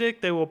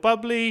energetic, they were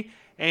bubbly,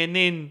 and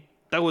then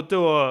they would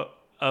do a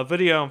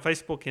video on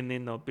Facebook, and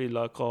then they'll be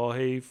like,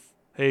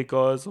 hey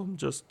guys, I'm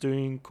just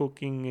doing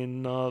cooking,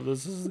 and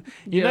this is,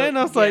 and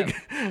I was like,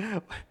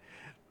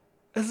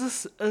 is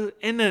this,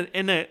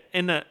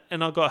 and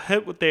I got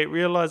hit with that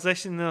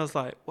realization, and I was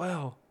like,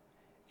 wow,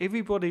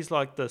 everybody's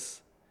like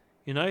this,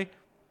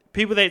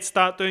 people that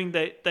start doing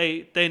that,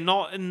 they're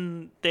not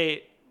in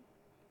that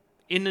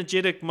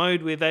energetic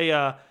mode where they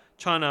are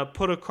trying to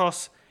put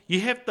across,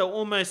 you have to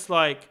almost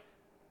like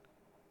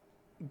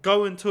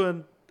go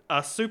into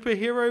a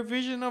superhero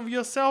vision of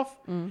yourself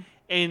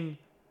and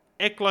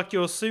act like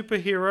you're a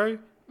superhero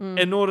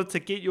in order to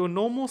get your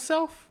normal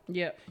self.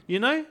 Yeah. Yeah, I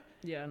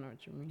know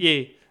what you mean.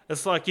 Yeah,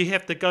 it's like you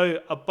have to go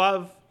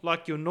above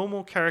like your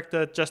normal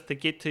character just to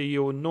get to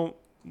your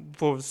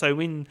so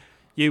when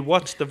you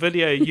watch the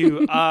video,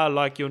 you are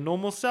like your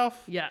normal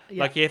self. Yeah.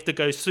 Like you have to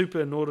go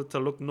super in order to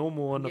look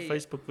normal on a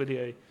Facebook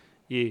video.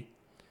 Yeah.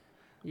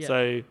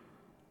 So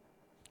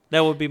that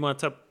would be my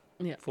tip.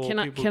 Yeah. For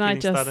Can people I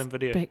getting just started in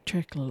video.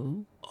 backtrack a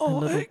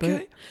little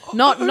bit? Oh,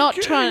 Not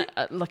okay. trying.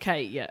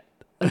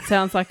 It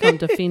sounds like I'm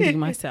defending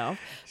myself.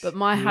 But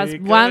my Here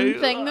husband, we go. one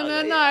thing.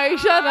 No,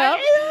 shut up.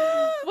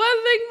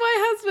 One thing my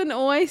husband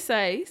always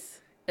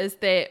says is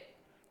that.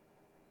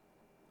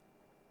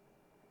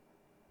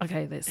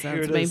 Okay, that Here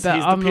sounds it mean, is. but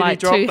Here's the I'm penny like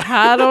drop. too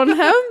hard on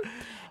him.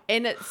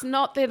 And it's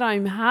not that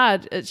I'm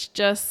hard. It's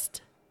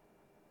just.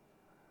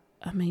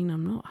 I'm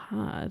not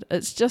hard.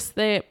 It's just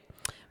that.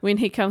 When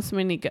he comes to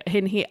me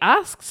and he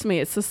asks me,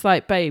 it's just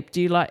like, babe,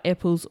 do you like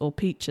apples or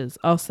peaches?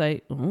 I'll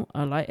say,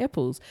 I like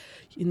apples.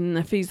 And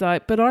if he's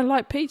like, but I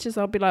like peaches,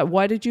 I'll be like,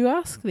 why did you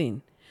ask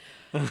then?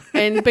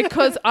 And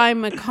because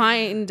I'm a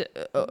kind,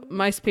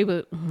 most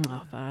people,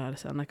 I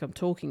sound like I'm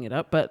talking it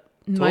up, but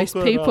most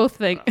people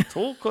think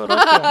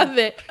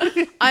that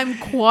I'm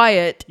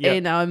quiet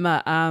and I'm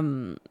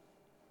a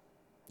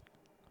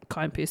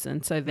kind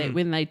person. So that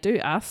when they do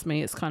ask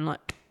me, it's kind of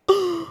like,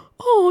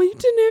 you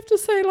didn't have to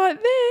say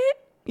like that.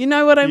 You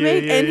know what I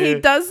mean? And he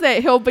does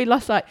that. He'll be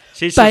like,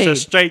 she's babe.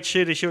 just a straight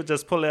shooter. She'll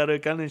just pull out her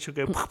gun and she'll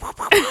go, and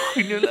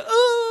you're like,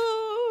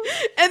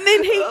 and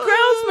then he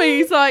growls me.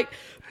 He's like,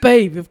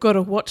 babe, you've got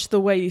to watch the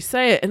way you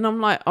say it. And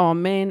I'm like, oh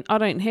man, I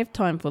don't have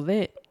time for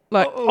that.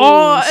 Like,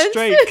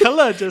 straight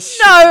killer.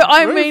 Just no,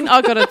 I mean,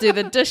 I got to do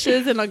the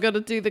dishes and I got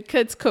to do the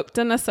kids' cook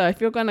dinner. So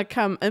if you're going to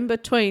come in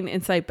between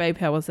and say, babe,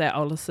 how was that?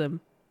 I'll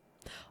listen.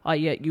 Oh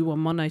yeah, you were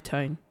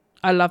monotone.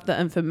 I love the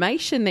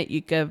information that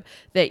you give.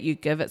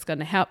 It's going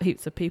to help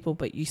heaps of people,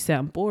 but you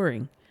sound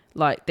boring.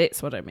 Like,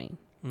 that's what I mean.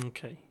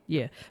 Okay.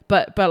 Yeah.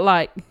 But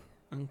like,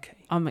 okay.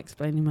 I'm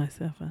explaining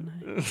myself, I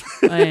know.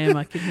 I am,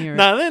 I can hear it.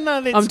 No,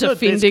 that's I'm good.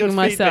 defending That's good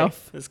myself.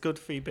 Feedback. It's good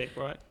feedback,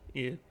 right?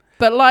 Yeah.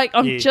 But like,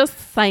 I'm just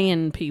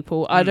saying,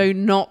 people, I do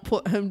not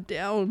put him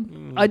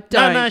down. I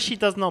don't. No, she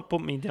does not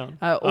put me down.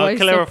 I'll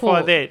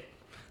clarify that.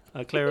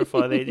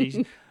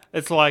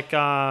 It's like,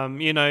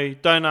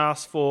 don't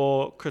ask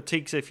for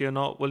critiques if you're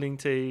not willing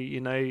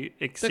to,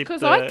 accept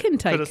because the I can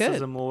take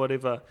criticism or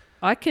whatever.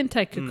 I can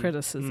take a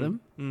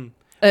criticism.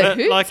 It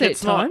hurts like at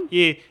it's time.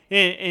 not,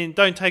 and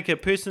don't take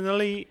it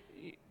personally.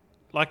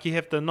 Like you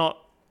have to not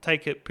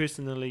take it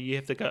personally. You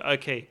have to go,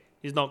 okay,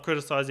 he's not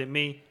criticizing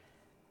me.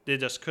 They're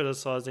just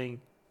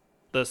criticizing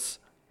this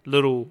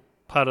little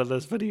part of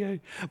this video.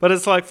 But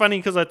it's like funny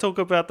because I talk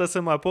about this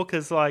in my book.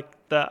 It's like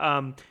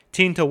the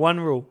 10 to 1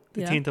 rule.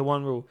 The 10 to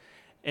 1 rule.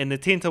 And the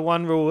 10 to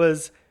 1 rule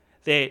is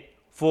that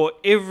for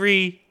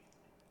every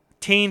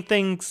 10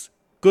 things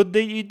good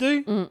that you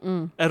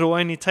do, it'll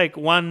only take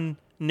one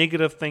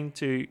negative thing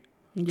to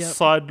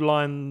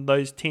sideline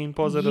those 10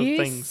 positive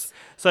things.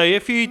 So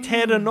if you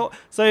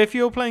if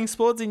you're playing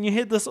sports and you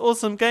hit this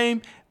awesome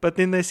game, but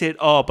then they said,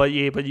 but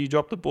you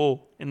dropped the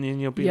ball, and then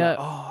you'll be like,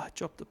 I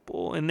dropped the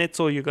ball, and that's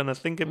all you're gonna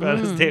think about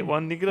is that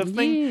one negative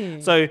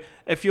thing. So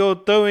if you're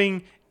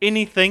doing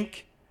anything,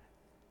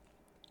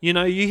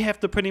 you have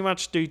to pretty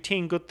much do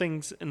 10 good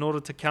things in order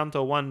to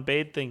counter one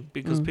bad thing,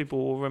 because people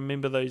will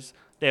remember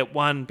that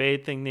one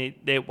bad thing,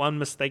 that one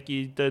mistake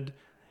you did,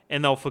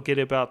 and they'll forget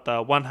about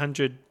the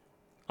 100.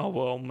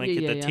 Make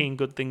it the 10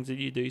 good things that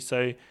you do.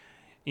 So,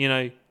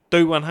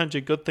 do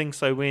 100 good things.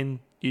 So when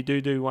you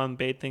do one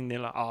bad thing, they're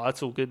like,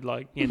 it's all good.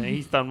 Like,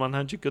 he's done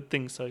 100 good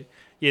things. So,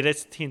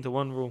 that's 10 to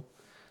 1 rule.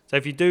 So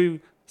if you do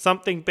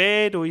something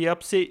bad or you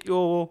upset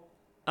your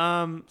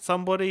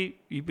somebody,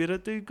 you better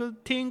do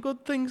 10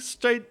 good things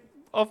straight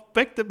off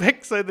back to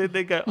back, so that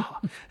they go,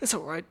 it's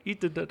all right. You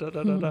did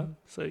da.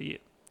 So,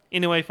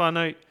 Anyway,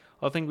 whānau,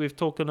 I think we've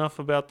talked enough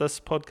about this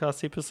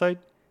podcast episode.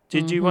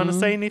 Did you want to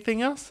say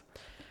anything else?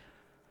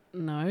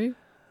 No.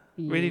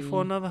 Ready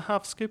for another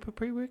half scoop of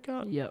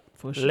pre-workout? Yep,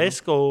 for sure.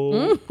 Let's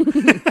go.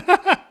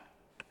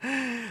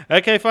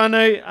 Okay,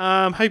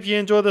 whānau. Hope you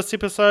enjoyed this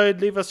episode.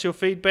 Leave us your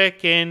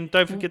feedback and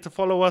don't forget to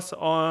follow us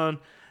on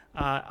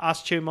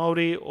Ask Chew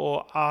Māori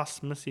or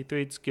Ask Missy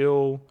Threads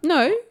Girl.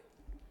 No.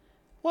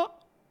 What?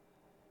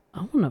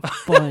 I want to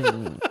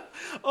find.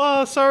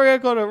 Oh, sorry, I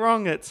got it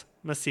wrong. It's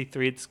Missy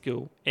Threads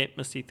Girl at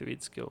Missy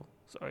Threads Girl.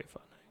 Sorry,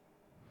 whānau.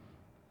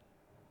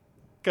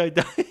 Go,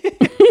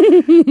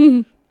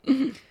 Dave.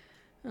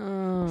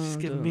 Oh, She's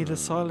giving me the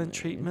silent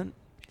treatment.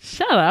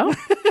 shut up.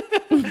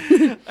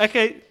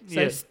 Okay,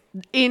 So yeah.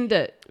 end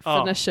it.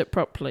 Finish it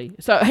properly.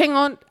 So hang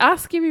on.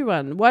 Ask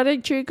everyone. Why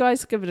don't you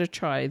guys give it a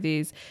try?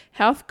 There's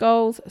health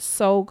goals,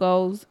 soul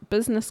goals,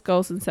 business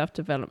goals, and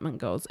self-development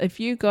goals. If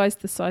you guys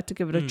decide to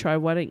give it a try,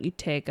 why don't you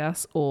tag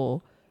us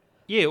or...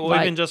 Yeah, or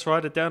like- even just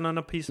write it down on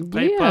a piece of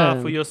paper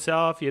Yeah. for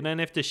yourself. You don't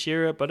have to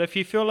share it, but if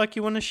you feel like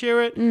you want to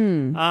share it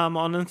on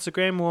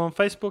Instagram or on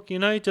Facebook,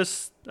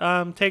 just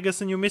tag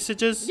us in your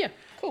messages. Yeah,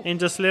 cool. And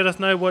just let us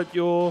know what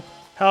your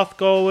health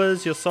goal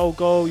is, your soul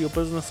goal, your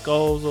business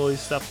goals, or your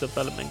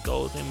self-development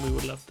goals, and we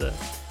would love to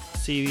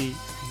see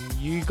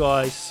you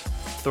guys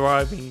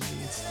thriving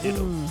instead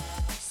of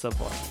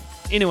surviving.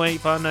 Anyway,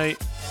 whānau.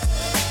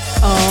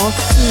 Oh,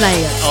 slay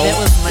it. Oh, That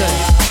was slay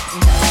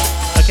good.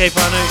 Okay,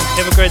 whānau,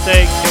 have a great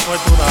day. Kia pai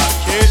tō rā.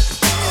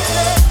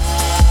 Cheers.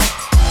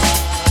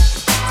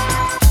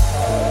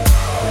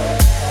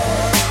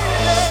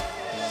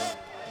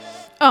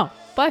 Oh,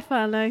 bye,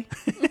 whānau.